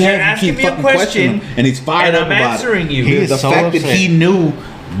 You Because might you're have asking to keep me a fucking question, questioning him, and he's fired and up I'm about answering it. you. He The is so fact that upset. he knew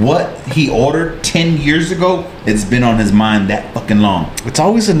what he ordered 10 years ago, it's been on his mind that fucking long. It's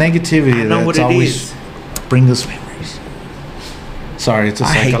always a negativity. I know what that's it always is. bring us memories. Sorry, it's a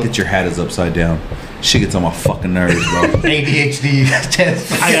I hate that your hat is upside down. Shit gets on my fucking nerves, bro. ADHD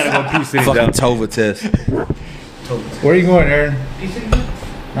test. I gotta go pee sitting Fucking down. Tova test. Where are you going, Aaron?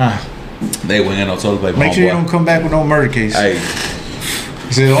 Ah, They went in on toilet paper. make sure you homeboy. don't come back with no murder case. Hey,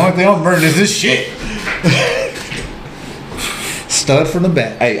 He said the only thing I'm murdering is this shit. Stud from the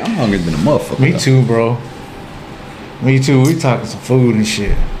back. hey, I'm hungry than a motherfucker. Me though. too, bro. Me too. We talking some food and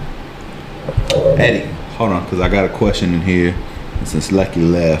shit. Eddie, hold on, because I got a question in here. And since Lucky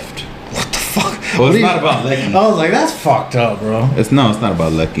left. What the fuck? Well, What it's do not you- about Lucky. I was like, that's fucked up, bro. It's not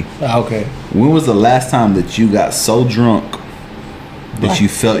about Lucky. Ah, okay. When was the last time that you got so drunk that you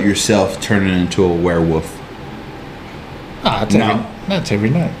felt yourself turning into a werewolf? Ah, No. that's every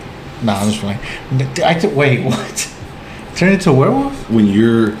night. Nah, I'm just playing. Wait, what? Turn into a werewolf? When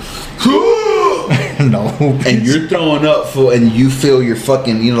you're No. and you're throwing up for, and you feel your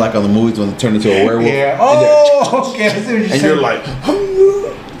fucking, you know, like on the movies when they turn into a werewolf. Yeah. And Oh, okay. I see what you're and saying. you're like,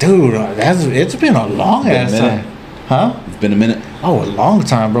 dude, it's been a long Been a ass minute. time. Huh? it's been a minute. Oh, a long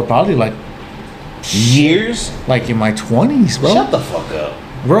time, bro. Probably like Years? in my 20s, bro. Shut the fuck up.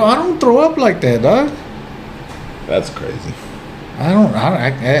 Bro, I don't throw up like that, dog. That's crazy.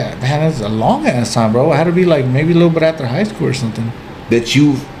 That's a long ass time, bro. I had to be like maybe a little bit after high school or something. That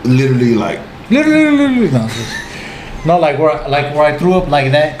you literally like. Literally, no, like where I threw up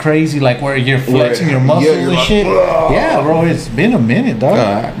like that crazy, like where you're flexing your muscles you're and like, shit. "Ugh." Yeah, bro, it's been a minute, dog.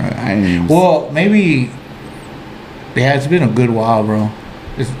 I ain't even. Well, maybe. Yeah, it's been a good while, bro.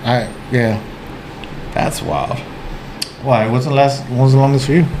 Yeah. That's wild. Why? When was the longest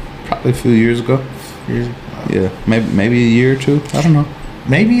for you? Probably a few years ago. Years. Yeah, maybe a year or two. I don't know.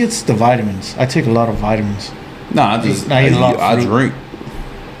 Maybe it's the vitamins. I take a lot of vitamins. No, I just I eat a lot of I fruit. drink.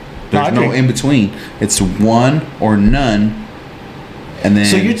 No, I There's no drink. in between. It's one or none, and then.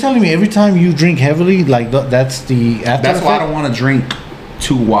 So you're telling me every time you drink heavily, like that's the after That's effect? why I don't want to drink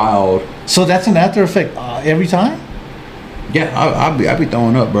too wild. So that's an after effect every time? Yeah, I'll be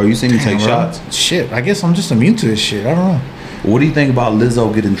throwing up, bro. You see me take Damn, bro. shots. Shit, I guess I'm just immune to this shit. I don't know. What do you think about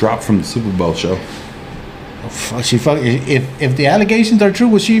Lizzo getting dropped from the Super Bowl show? Fuck, if the allegations are true,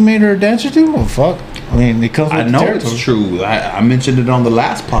 what she made her a dancer to? Oh fuck. I mean, it comes with I the know territory. it's true. I mentioned it on the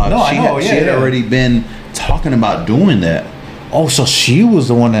last pod. No, I know, she yeah, had yeah. already been talking about doing that. Oh, so she was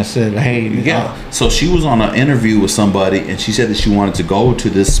the one that said, "Hey, Yeah. So she was on an interview with somebody, and she said that she wanted to go to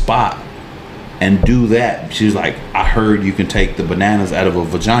this spot and do that. She was like, "I heard you can take the bananas out of a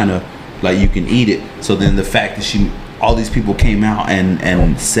vagina, like you can eat it." So then the fact that all these people came out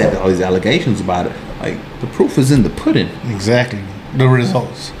and said all these allegations about it, like the proof is in the pudding. exactly the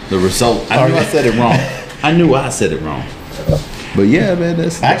results." The result. I knew I said it wrong. I knew I said it wrong. But yeah, man,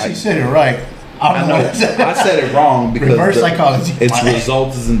 that's I actually said it right. I know. I said it wrong because Reverse psychology. its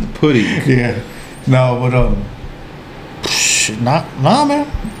result is in the pudding. Yeah. No, but nah, man.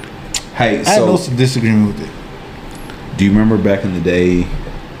 Hey, I have no so disagreement with it. do you remember back in the day?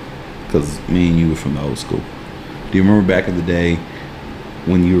 Because me and you were from the old school. Do you remember back in the day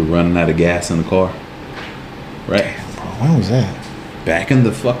when you were running out of gas in the car? Right. Bro, when was that? Back in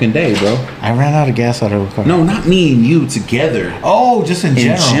the fucking day, bro. I ran out of gas out of a car. No, not me and you together. Oh, just in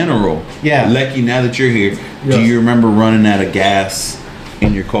In general. general. Yeah. Lucky, now that you're here, Yeah. do you remember running out of gas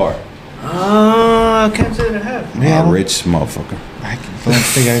in your car? I can't say that I have. Yeah, I Oh, don't- rich motherfucker. I don't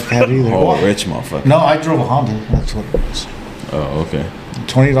think I had either. Oh, What? rich motherfucker. No, I drove a Honda. That's what it was. Oh, okay.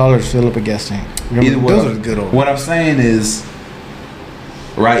 $20 fill up a gas tank. Remember, Either those way, are the good old. what I'm saying is,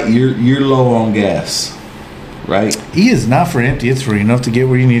 right? You're low on gas, right? E is not for empty. It's for enough to get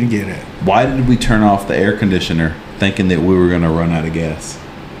where you need to get at. Why did we turn off the air conditioner thinking that we were gonna run out of gas?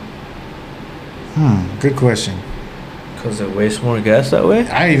 Good question. Because it wastes more gas that way?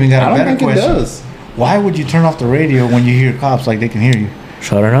 I even got a I don't better think question. it does. Why would you turn off the radio when you hear cops like they can hear you?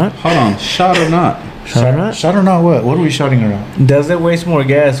 Shot or not? Hold on, shot or not? Shot or not? Shut or not what? What are we shouting around? Does it waste more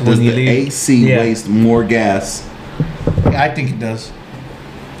gas Does when you the leave? AC Yeah. waste more gas? I think it does.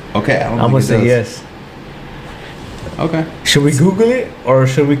 Okay, I don't I'm think gonna it say does. yes. Okay. Should we Google it or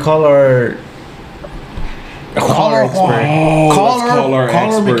should we call our Call our expert. Call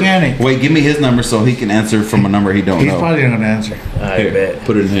our mechanic. Wait, give me his number so he can answer from a number he don't know. He's probably not gonna answer. I bet.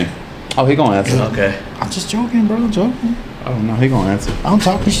 Put it in here. Oh, he gonna answer. Okay. I'm just joking, bro. Joking. Oh no, he gonna answer. I'm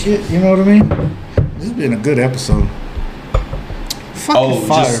talking shit. You know what I mean? This has been a good episode. Fucking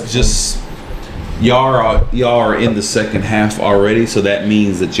fire. Just y'all are in the second half already, so that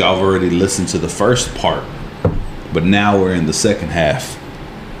means that y'all have already listened to the first part. But now we're in the second half.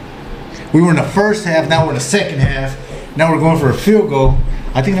 We were in the first half. Now we're in the second half. Now we're going for a field goal.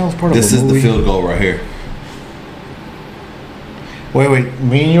 I think that was part of This is the field goal right here. Wait.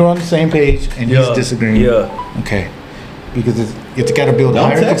 Me and you are on the same page, and he's disagreeing. Yeah. Okay. Because it's got to build.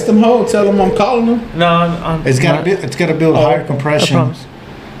 Don't text him, ho. Tell him I'm calling him. No, it's got to build higher compression.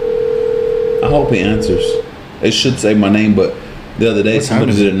 I hope he answers. It should say my name, but the other day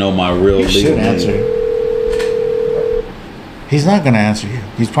somebody didn't know my real legal name. Answer. He's not gonna answer you.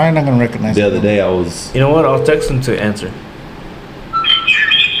 He's probably not gonna recognize you. The other day I was. You know what? I'll text him to answer.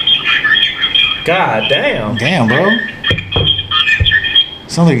 God damn. Damn, bro.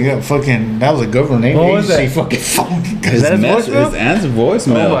 Sounds like you got fucking. That was a government agency. Fucking phone. Is that his voicemail? His answer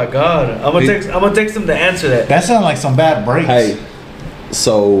voicemail. Oh my god. I'm gonna text him to answer that. That sounded like some bad breaks. Hey,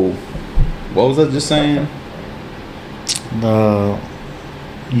 so what was I just saying?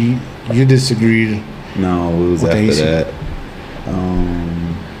 You disagreed. No, it was after that.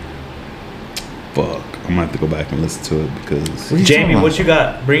 Fuck. I'm gonna have to go back and listen to it because. Jamie, what you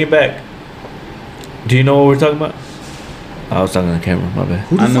got? Bring it back. Do you know what we're talking about? I was talking on the camera. My bad.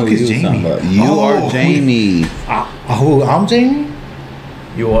 Who the fuck is Jamie? You are Jamie. I'm Jamie.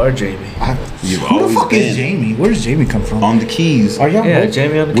 You are Jamie. Who the fuck is Jamie? Where does Jamie come from? On the keys. Are y'all? Yeah,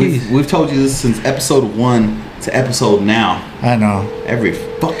 Jamie on the keys. We've told you this since episode 1 to episode now. I know. Every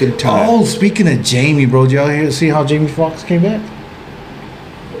fucking time. Oh, speaking of Jamie, bro, did y'all see how Jamie Foxx came back?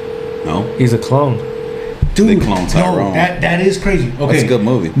 No. He's a clone. Dude, they clone Tyrone. That is crazy. Okay. That's a good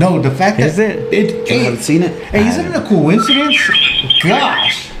movie. No, the fact is that you haven't seen it? Hey, isn't it a coincidence?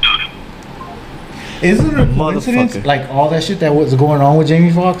 Gosh. Isn't it a coincidence? Like all that shit that was going on with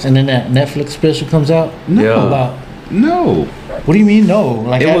Jamie Foxx, and then that Netflix special comes out? No. No. What do you mean no?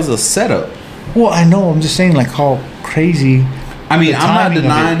 Like it was a setup. Well, I know. I'm just saying, like how crazy. I mean, I'm not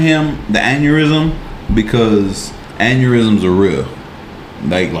denying him the aneurysm because aneurysms are real.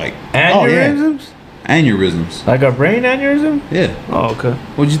 Like aneurysms. Aneurysms. Like a brain aneurysm? Yeah. Oh, okay.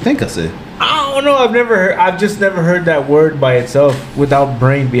 What'd you think I said? I don't know. I've just never heard that word by itself without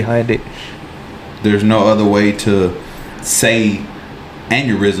brain behind it. There's no other way to say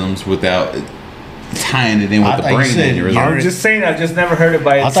aneurysms without tying it in with the brain aneurysm. I'm just saying, I've just never heard it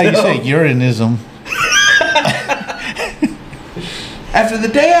by itself. I thought you said urinism. After the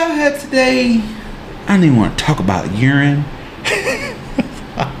day I had today, I didn't even want to talk about urine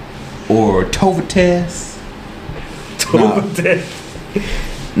or Tova test. Tova test.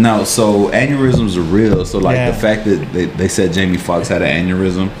 No, so aneurysms are real. So like the fact that they said Jamie Foxx had an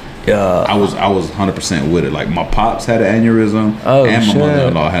aneurysm. Yeah, I was 100% with it. Like my pops had an aneurysm, and my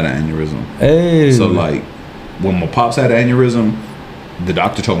mother-in-law had an aneurysm. Hey. So like when my pops had an aneurysm, the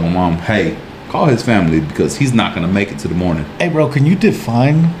doctor told my mom, "Hey, call his family because he's not gonna make it to the morning." Hey, bro, can you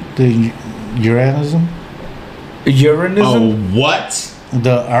define the uranism? Uranism? Oh, what?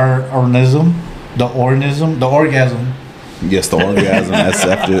 The organism, the orgasm. Yes, the orgasm. That's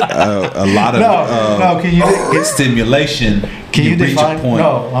after a lot of can you stimulation. Can you define? Reach a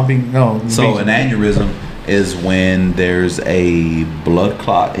point. So an aneurysm is when there's a blood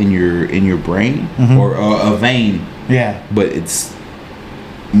clot in your brain or a vein. Yeah. But it's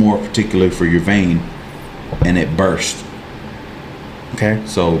more particular for your vein, and it burst. Okay.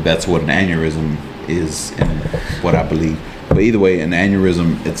 So that's what an aneurysm is, and what I believe. But either way, an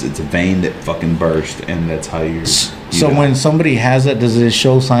aneurysm, it's a vein that fucking burst, and that's how you. So when somebody has that, does it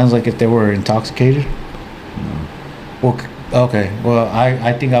show signs like if they were intoxicated? No. Well, okay. Well,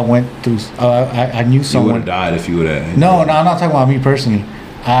 I think I went through. I knew someone. You would have died if you would have. No, I'm not talking about me personally.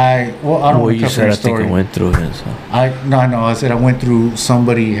 I don't want to cover the story. I think I went through it. So. I said I went through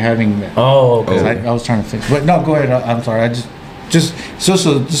somebody having that. Oh, okay. I was trying to think, but no, go ahead. I'm sorry. I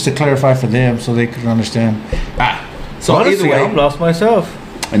just to clarify for them so they could understand. So honestly, either way, I'm lost myself.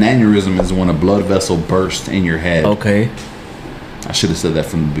 An aneurysm is when a blood vessel bursts in your head. Okay. I should have said that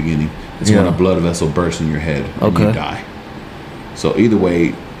from the beginning. It's when a blood vessel bursts in your head and you die. So either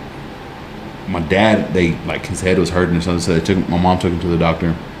way, my dad, his head was hurting or something. So my mom took him to the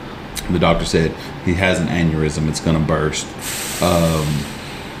doctor. The doctor said he has an aneurysm. It's gonna burst.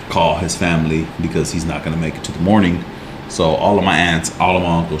 Call his family because he's not gonna make it to the morning. So all of my aunts, all of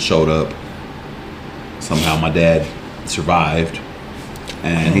my uncles showed up. Somehow my dad survived.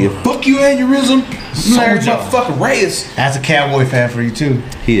 And he goes, fuck you, aneurysm. Larry motherfucking Reyes. That's a Cowboy fan for you too.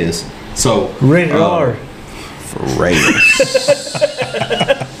 He is. So Rated R. For Reyes.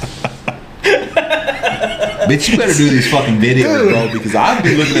 Bitch, you better do these fucking videos, bro, because I've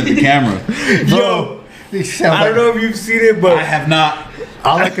been looking at the camera. Yo, I don't know if you've seen it, but I have not.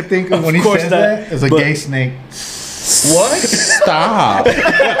 All I could think of when he said that is a gay snake. What? Stop.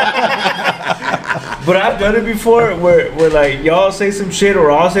 But I've done it before where like y'all say some shit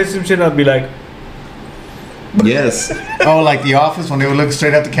or I'll say some shit and I'll be like, Yes. Oh, like The Office when they would look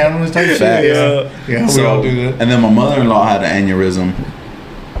straight at the camera and type shit? Yeah, we all do that. And then my mother-in-law had an aneurysm,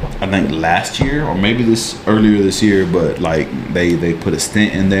 I think last year or maybe earlier this year, but like they put a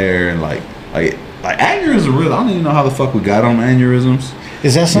stent in there and like aneurysm real. I don't even know how the fuck we got on aneurysms.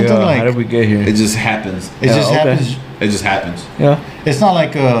 Is that something like? How did we get here? It just happens. It just happens. It just happens. Yeah. It's not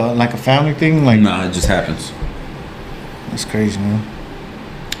like a family thing. Like nah, it just happens. That's crazy, man.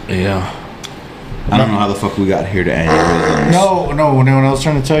 Yeah. I don't know how the fuck we got here to aneurysms. No. When I was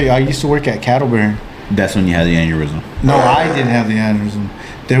trying to tell you, I used to work at Cattle Bear. That's when you had the aneurysm. No, I didn't have the aneurysm.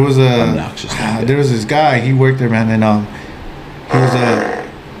 There was Obnoxious. there was this guy. He worked there, man, and he was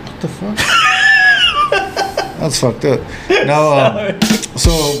what the fuck? That's fucked up. No,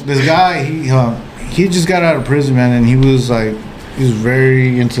 so this guy, he just got out of prison, man, and he was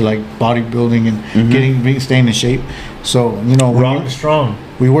very into like bodybuilding and staying in shape. So Strong.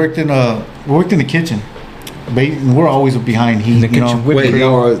 We worked in the kitchen. We're always behind heat. In the kitchen. Wait,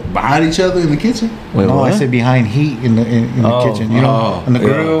 y'all were behind each other in the kitchen? Wait, no, what? I said behind heat in the kitchen. On the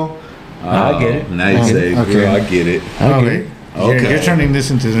grill. I get it. Now you say, okay. girl, I get it. Okay. You're turning this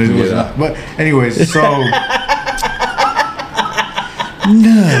into this. But anyways, so. No.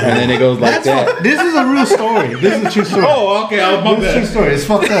 And then it goes like that. This is a real story. This is a true story. Oh, okay. I was my This is a bad. true story. It's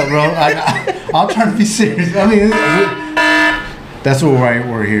fucked up, bro. I'm trying to be serious. I mean, that's what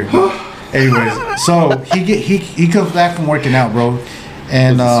we're here. Anyways, so he comes back from working out, bro,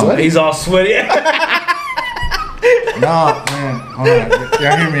 and he's all sweaty. nah, man, hold on,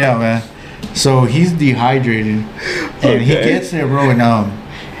 y'all hear me out, man. So he's dehydrated, and he gets there, bro, and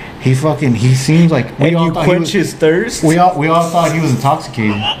he seems like we all quench his thirst. We all thought he was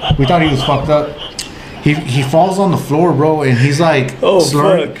intoxicated. We thought he was fucked up. He falls on the floor, bro, and he's like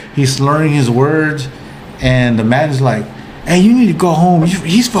slurring. He's slurring his words, and the man's like, "Hey, you need to go home.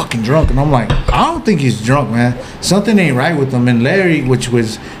 He's fucking drunk." And I'm like, I don't think he's drunk, man. Something ain't right with him. And Larry, which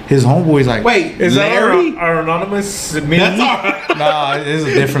was his homeboy's like, wait, is Larry? that our anonymous me? Nah, this is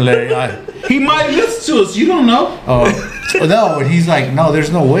a different Larry. He might listen to us. You don't know. No, and he's like, no,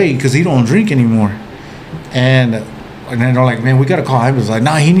 there's no way because he don't drink anymore. And then they're like, man, we gotta call ambulance. Like,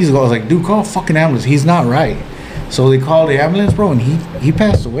 nah, he needs to go. I was like, dude, call a fucking ambulance. He's not right. So they called the ambulance, bro, and he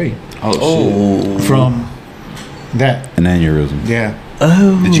passed away. Oh shit. From that. An aneurysm. Yeah.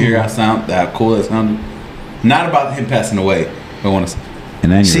 Oh. Did you hear how cool that sounded? Not about him passing away. I want to. An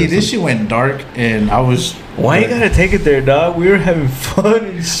aneurysm. See, this shit went dark, and I was. Why you gotta take it there, dog? We were having fun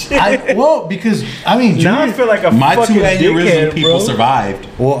and shit. Because I mean, now I feel like my fucking 2 aneurysm dickhead, people bro. survived.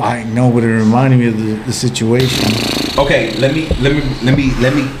 Well, I know, but it reminded me of the situation. Okay, let me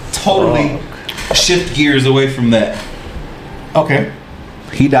totally shift gears away from that. Okay.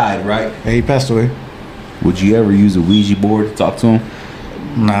 He died, right? Yeah, he passed away. Would you ever use a Ouija board to talk to him?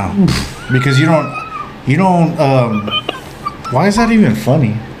 No, because you don't. Why is that even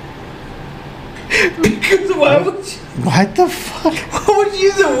funny? Because why would you? What the fuck? Why would you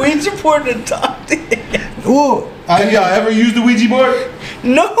use a Ouija board to talk to him? Well, Have y'all ever used a Ouija board?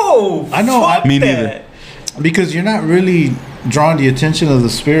 No. I know. Fuck Me that. neither. Because you're not really drawing the attention of the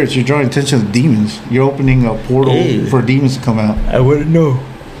spirits. You're drawing attention of demons. You're opening a portal for demons to come out. I wouldn't know.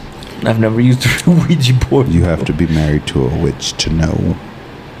 I've never used a Ouija board. You have to be married to a witch to know.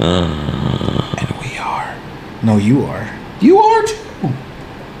 And we are. No, you are. You are too.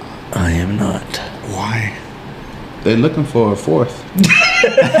 I am not. Why? They're looking for a fourth.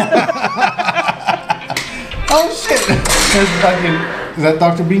 Oh shit! Is that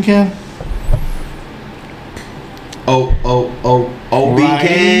Dr. Beancan? Oh,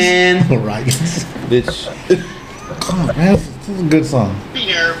 Beacon. Right. Bitch. Oh, man, this is a good song.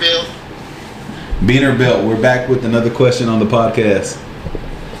 Beaner Bill. Beaner Belt, we're back with another question on the podcast.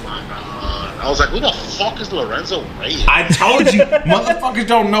 I was like, who the fuck is Lorenzo Reyes? I told you, motherfuckers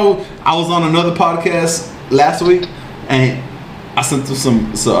don't know. I was on another podcast last week, and I sent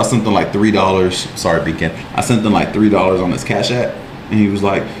them like $3. Sorry, Beacon. I sent them like $3 on his Cash App, and he was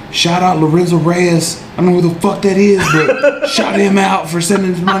like, "Shout out Lorenzo Reyes. I don't know who the fuck that is, but shout him out for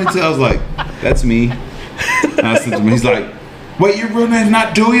sending his money to." I was like, "That's me." And I sent him. He's like, "Wait, your real name's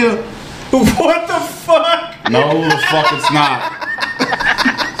not Duya?" What the fuck? No, the fuck it's not.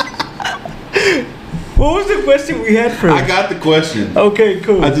 What was the question we had first? I got the question. Okay,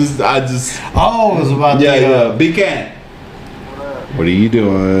 cool. I just. Oh, it was about Yeah. B-Can. What are you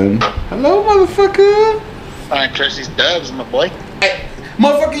doing? Hello, motherfucker. Trying to crush these dubs, my boy. Hey,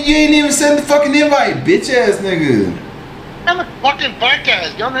 motherfucker, you ain't even send the fucking invite, bitch ass nigga. I'm a fucking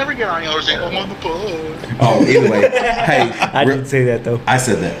podcast. Y'all never get on yours. I'm on the pod. Oh, anyway, hey, I didn't say that though. I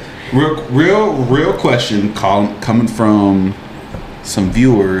said that. Real question coming from some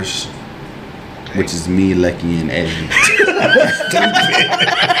viewers, which is me, Lecky, and Eddie.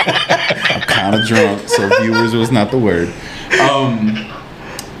 I'm kind of drunk, so viewers was not the word.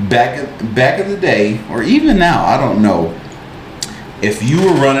 Back in the day, or even now, I don't know. If you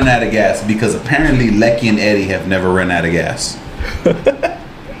were running out of gas, because apparently Lecky and Eddie have never run out of gas.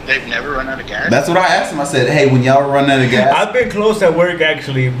 They've never run out of gas? That's what I asked him. I said, hey, when y'all were running out of gas. I've been close at work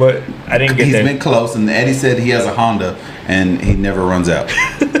actually, but I didn't get there. He's been close, and Eddie said he has a Honda, and he never runs out.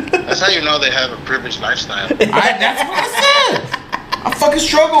 That's how you know they have a privileged lifestyle. That's what I said. I fucking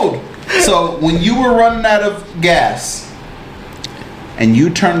struggled. So when you were running out of gas, and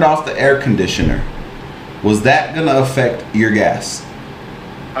you turned off the air conditioner, was that gonna affect your gas?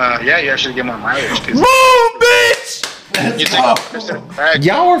 Yeah, you actually get more mileage. Move, bitch! You take off percent back.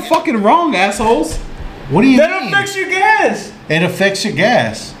 Y'all are fucking wrong, assholes. What do you That mean? affects your gas. It affects your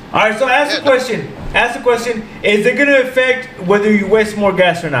gas. All right, so ask the question. Ask the question. Is it gonna affect whether you waste more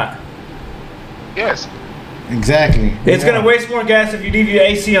gas or not? Yes. Exactly. It's gonna waste more gas if you leave your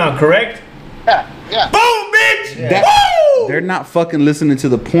AC on, correct? Yeah. Boom, bitch! Yeah. Woo! They're not fucking listening to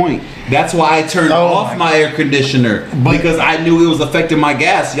the point. That's why I turned Oh off my air conditioner, But- because I knew it was affecting my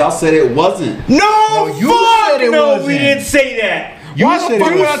gas. Y'all said it wasn't. No, you fuck said it no, wasn't. we didn't say that. You Why said the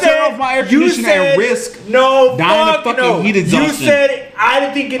fuck it would I was. turn off my air conditioner and risk no, dying of fuck fucking no. heat You exhaustion? said I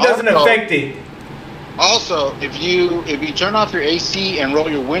didn't think it doesn't Also- affect it. Also, if you turn off your AC and roll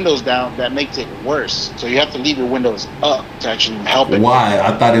your windows down, that makes it worse. So you have to leave your windows up to actually help it. Why?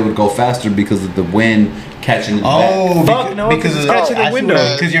 I thought it would go faster because of the wind catching it back. Oh, Fuck no, because it's catching the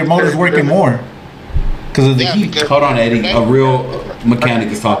window. Because your motor's working more. Because of the Yeah, heat. because- Hold on, Eddie. A real mechanic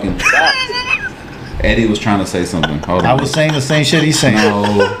is talking. Eddie was trying to say something. Hold on. I was saying the same shit he's saying. No.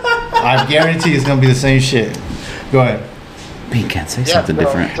 I guarantee it's gonna be the same shit. Go ahead. He can't say Yeah, something bro,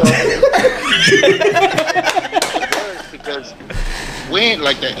 different. because wind,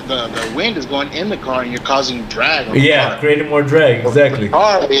 like the wind is going in the car and you're causing drag on the Yeah, car. creating more drag, exactly. The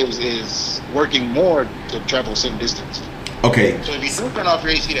car is working more to travel the same distance. Okay, So if you do turn off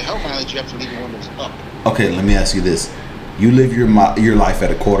your AC to help mileage, you have to leave your windows up. okay. Let me ask you this: you live your life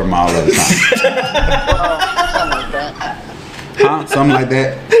at a quarter mile at a time, Something like that. huh? Something like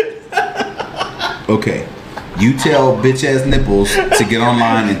that. Okay, you tell bitch ass nipples to get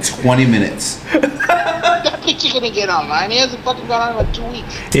online in 20 minutes. That bitch is gonna get online. He hasn't fucking got on in like 2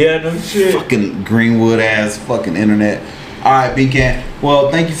 weeks. Yeah, no shit. Fucking Greenwood ass fucking internet. All right, B-Can.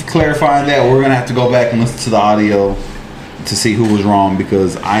 Well, thank you for clarifying that. We're gonna have to go back and listen to the audio to see who was wrong,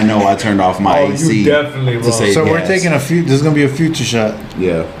 because I know I turned off my Oh, AC you definitely to wrong. save So we're gas. taking this is gonna be a future shot.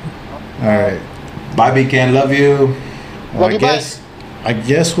 Yeah. All right. Bye, B-Can. Love you. Well, Love you, I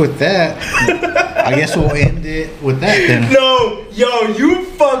guess with that, I guess we'll end it with that then. No, yo, you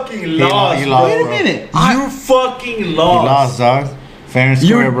fucking lost. he lost, Wait a bro. minute. You fucking He lost. lost, dog. Fair and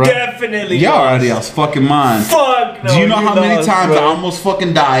square, You bro. definitely Y'all lost. already else fucking mine. Fuck no. Do you know how many lost, times bro. I almost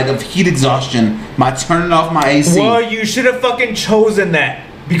fucking died of heat exhaustion by turning off my AC? Well, you should have fucking chosen that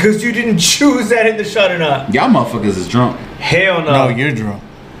because you didn't choose that in the shot or not. Y'all motherfuckers is drunk. Hell no. No, you're drunk.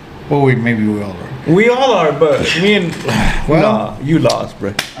 Well, maybe we all are. We all are, but me and Well- nah, you lost,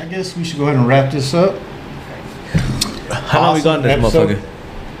 bro. I guess we should go ahead and wrap this up. How long we got in this episode. motherfucker?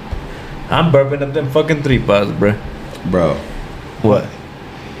 I'm burping up them fucking 3 pods, bro. Bro, What?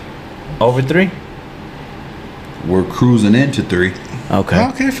 Over 3? we're cruising into 3. Okay.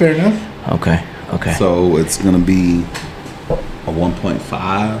 Okay, fair enough. Okay. Okay. So it's going to be a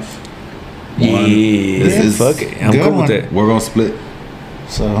 1.5. yeah, This is- fuck it. I'm good cool one. with it. We're going to split.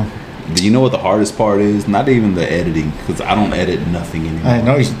 So Do you know what the hardest part is? Not even the editing, because I don't edit nothing anymore. I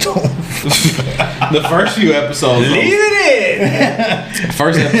know you don't. The first few episodes, Leave it in.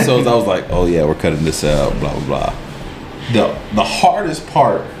 first episodes, I was like, "Oh yeah, we're cutting this out." Blah blah blah. The hardest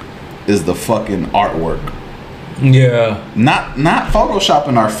part is the fucking artwork. Yeah. Not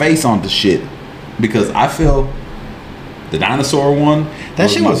photoshopping our face onto shit, because I feel the dinosaur one. That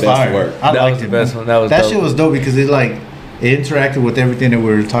shit my was best fire. work. I That liked was the it, best man. one. That was that dope. shit was dope because it interacted with everything that we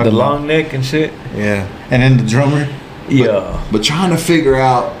were talking The about. long neck and shit. Yeah, and then the drummer. Yeah. But trying to figure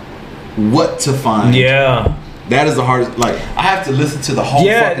out what to find. Yeah. That is the hardest. Like, I have to listen to the whole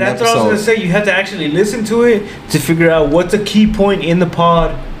Yeah, fucking that's episode. what I was gonna say. You have to actually listen to it to figure out what's a key point in the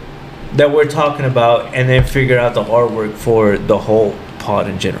pod that we're talking about, and then figure out the artwork for the whole pod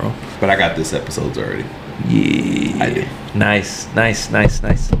in general. But I got this episodes already. Yeah. I do. Nice.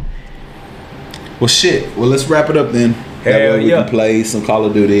 Well, shit. Well, let's wrap it up then. That Hell way we yeah. can play some Call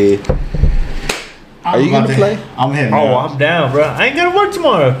of Duty. Are you gonna play? I'm heading Oh, out. I'm down, bro. I ain't gonna work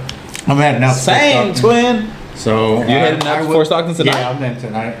tomorrow. I'm heading out. Same, twin. So You heading out to Fort Stockton tonight? Yeah, I'm heading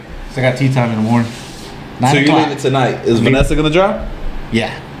tonight. So I got tea time in the morning. 9 So you're o'clock. leaving tonight. Is Vanessa gonna drive?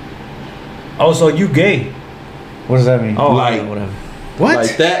 Yeah. Oh, so you gay? What does that mean? Oh, Like- whatever. What?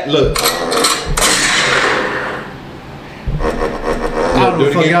 Like that? Look. I don't Do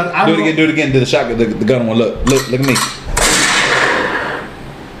it know, again. I Do don't it again. Do it again. Do the shotgun. The gun one. Look at me.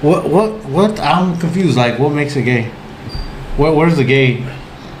 What? I'm confused. Like, what makes it gay? Where's the gay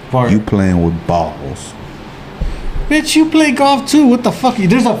part? You playing with balls? Bitch, you play golf too. What the fuck?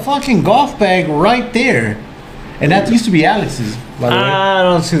 There's a fucking golf bag right there, and that used to be Alex's. By the way. I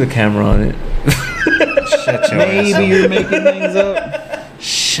don't see the camera on it. Shut your ass Maybe up. you're making things up.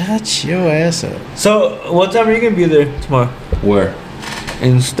 Shut your ass up. So, what time are you gonna be there tomorrow? Where?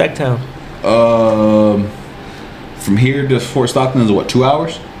 In Stacktown. From here to Fort Stockton is what, 2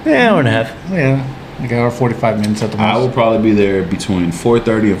 hours? Yeah, hour and a half. Yeah, like an hour 45 minutes at the I will most. probably be there between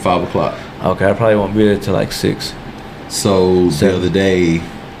 4:30 and 5 o'clock. Okay, I probably won't be there till like 6. So the Seven. other day,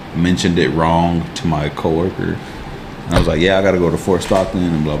 mentioned it wrong to my coworker. And I was like, yeah, I got to go to Fort Stockton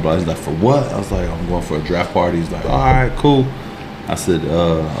and blah, blah. He's like, for what? I was like, I'm going for a draft party. He's like, all right, cool. I said,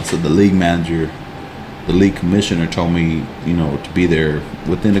 the league manager, the league commissioner told me, to be there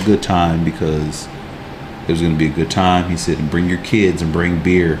within a good time because it was going to be a good time. He said, and bring your kids and bring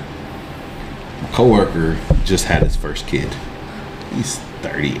beer. My coworker just had his first kid. He's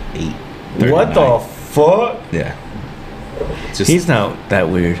 38. 39. What the fuck? Yeah. Just, He's not that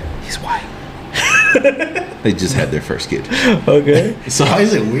weird. he's white. They just had their first kid. Okay. So Why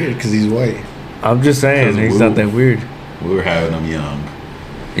is it weird? Because he's white. I'm just saying, 'Cause he's we not were- that weird. we were having them young.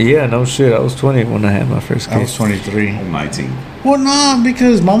 Yeah, no shit. I was 20 when I had my first kid. I was 23. I'm 19. Well, nah,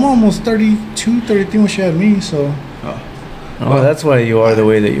 because my mom was 32, 33 when she had me, so. Oh, that's why you are the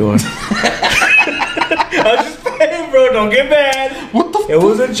way that you are. I was just saying, bro. Don't get mad. What the It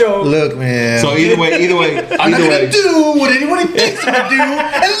was a joke. Look, man. So either way, I'm not gonna do what anybody thinks I'm gonna do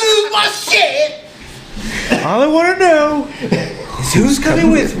and lose my shit. All I want to know is who's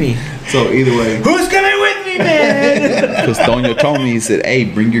coming with me. So either way, Who's coming with me, man? because Tonyo told me, he said, "Hey,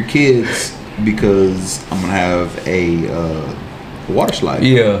 bring your kids because I'm gonna have a water slide."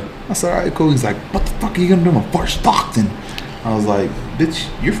 Yeah. I said, "All right, cool." He's like, "What the fuck are you gonna do in Fort Stockton?" I was like, "Bitch,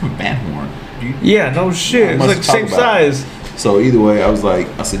 you're from Van Horn." Yeah, no shit. It's Much like to the talk same about. size. So either way, I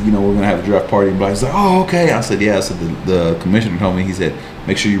said, we're gonna have a draft party. And he's like, oh, okay. I said, yeah. I said, the commissioner told me, he said,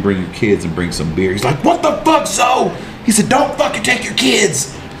 make sure you bring your kids and bring some beer. He's like, what the fuck, so? He said, don't fucking take your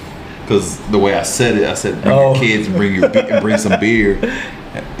kids. Because the way I said it, I said, bring your kids and bring some beer.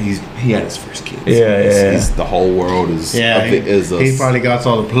 He had his first kids. He's the whole world is. Yeah, is he probably got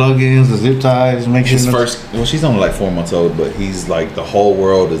all the plugins, the zip ties, make sure his first. Well, she's only like 4 months old, but he's like the whole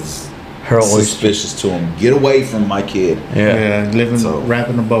world is Her oyster. suspicious to him. Get away from my kid. Yeah. living, So-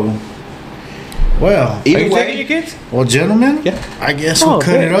 wrapping the bubble. Well, Are Either you way, taking your kids? well, gentlemen, Yeah. I guess Oh, we'll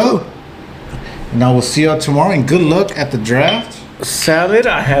cut okay, it up. And I will see y'all tomorrow. And good luck at the draft. Salad.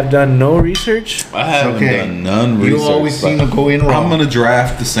 I have done no research. I haven't Okay. done none You research. always seem but to go in wrong. I'm gonna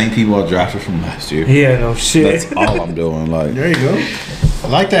draft the same people I drafted from last year. Yeah, no shit. That's all I'm doing. Like, There you go. I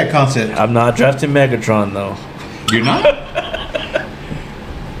like that concept. I'm not drafting Megatron though. you're not?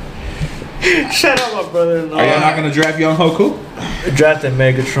 Shut up, my brother-in-law. Are y'all not gonna draft Young Hoku? Drafted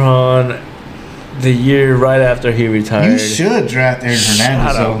Megatron the year right after he retired. You should draft Aaron Hernandez.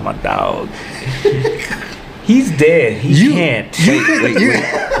 Shout So. out my dog. He's dead. He You- can't.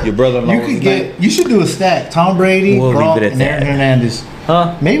 Wait. Your brother-in-law. You was could his get. name? You should do a stack. Tom Brady, We'll leave Gronk, it at and Aaron that. Hernandez.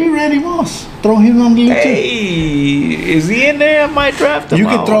 Huh? Maybe Randy Moss. Throw him on the league too. Hey, is he in there? I might draft him. You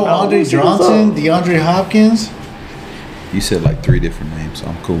I could don't throw know. Andre We'll see what's Johnson, up. DeAndre Hopkins. You said like 3 different names, so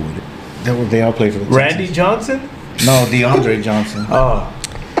I'm cool with it. They all play for the Randy Texans. Johnson? No, DeAndre Johnson. Oh.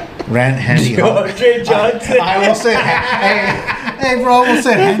 Handy Hop. DeAndre Johnson. I almost said. Hey, bro! I almost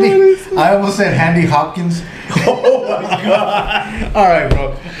said Handy. I almost said Handy Hopkins. Oh my god. All right,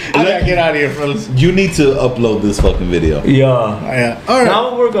 bro. I gotta get out of here, fellas. You need to upload this fucking video. Yeah. Yeah. All right.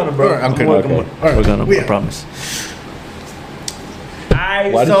 Now we're gonna, bro. All right, I'm good. Working, Okay. All right. We're gonna. We- I promise.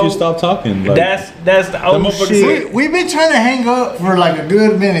 Why did you stop talking? Like, That's the motherfucker shit. We've been trying to hang up for like a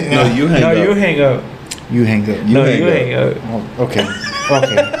good minute no, now. you hang No, up. you hang up. You hang up. No, hang you up. hang up. Oh, okay.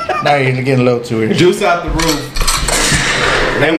 Okay. Now you're getting a little too weird. Juice out the roof.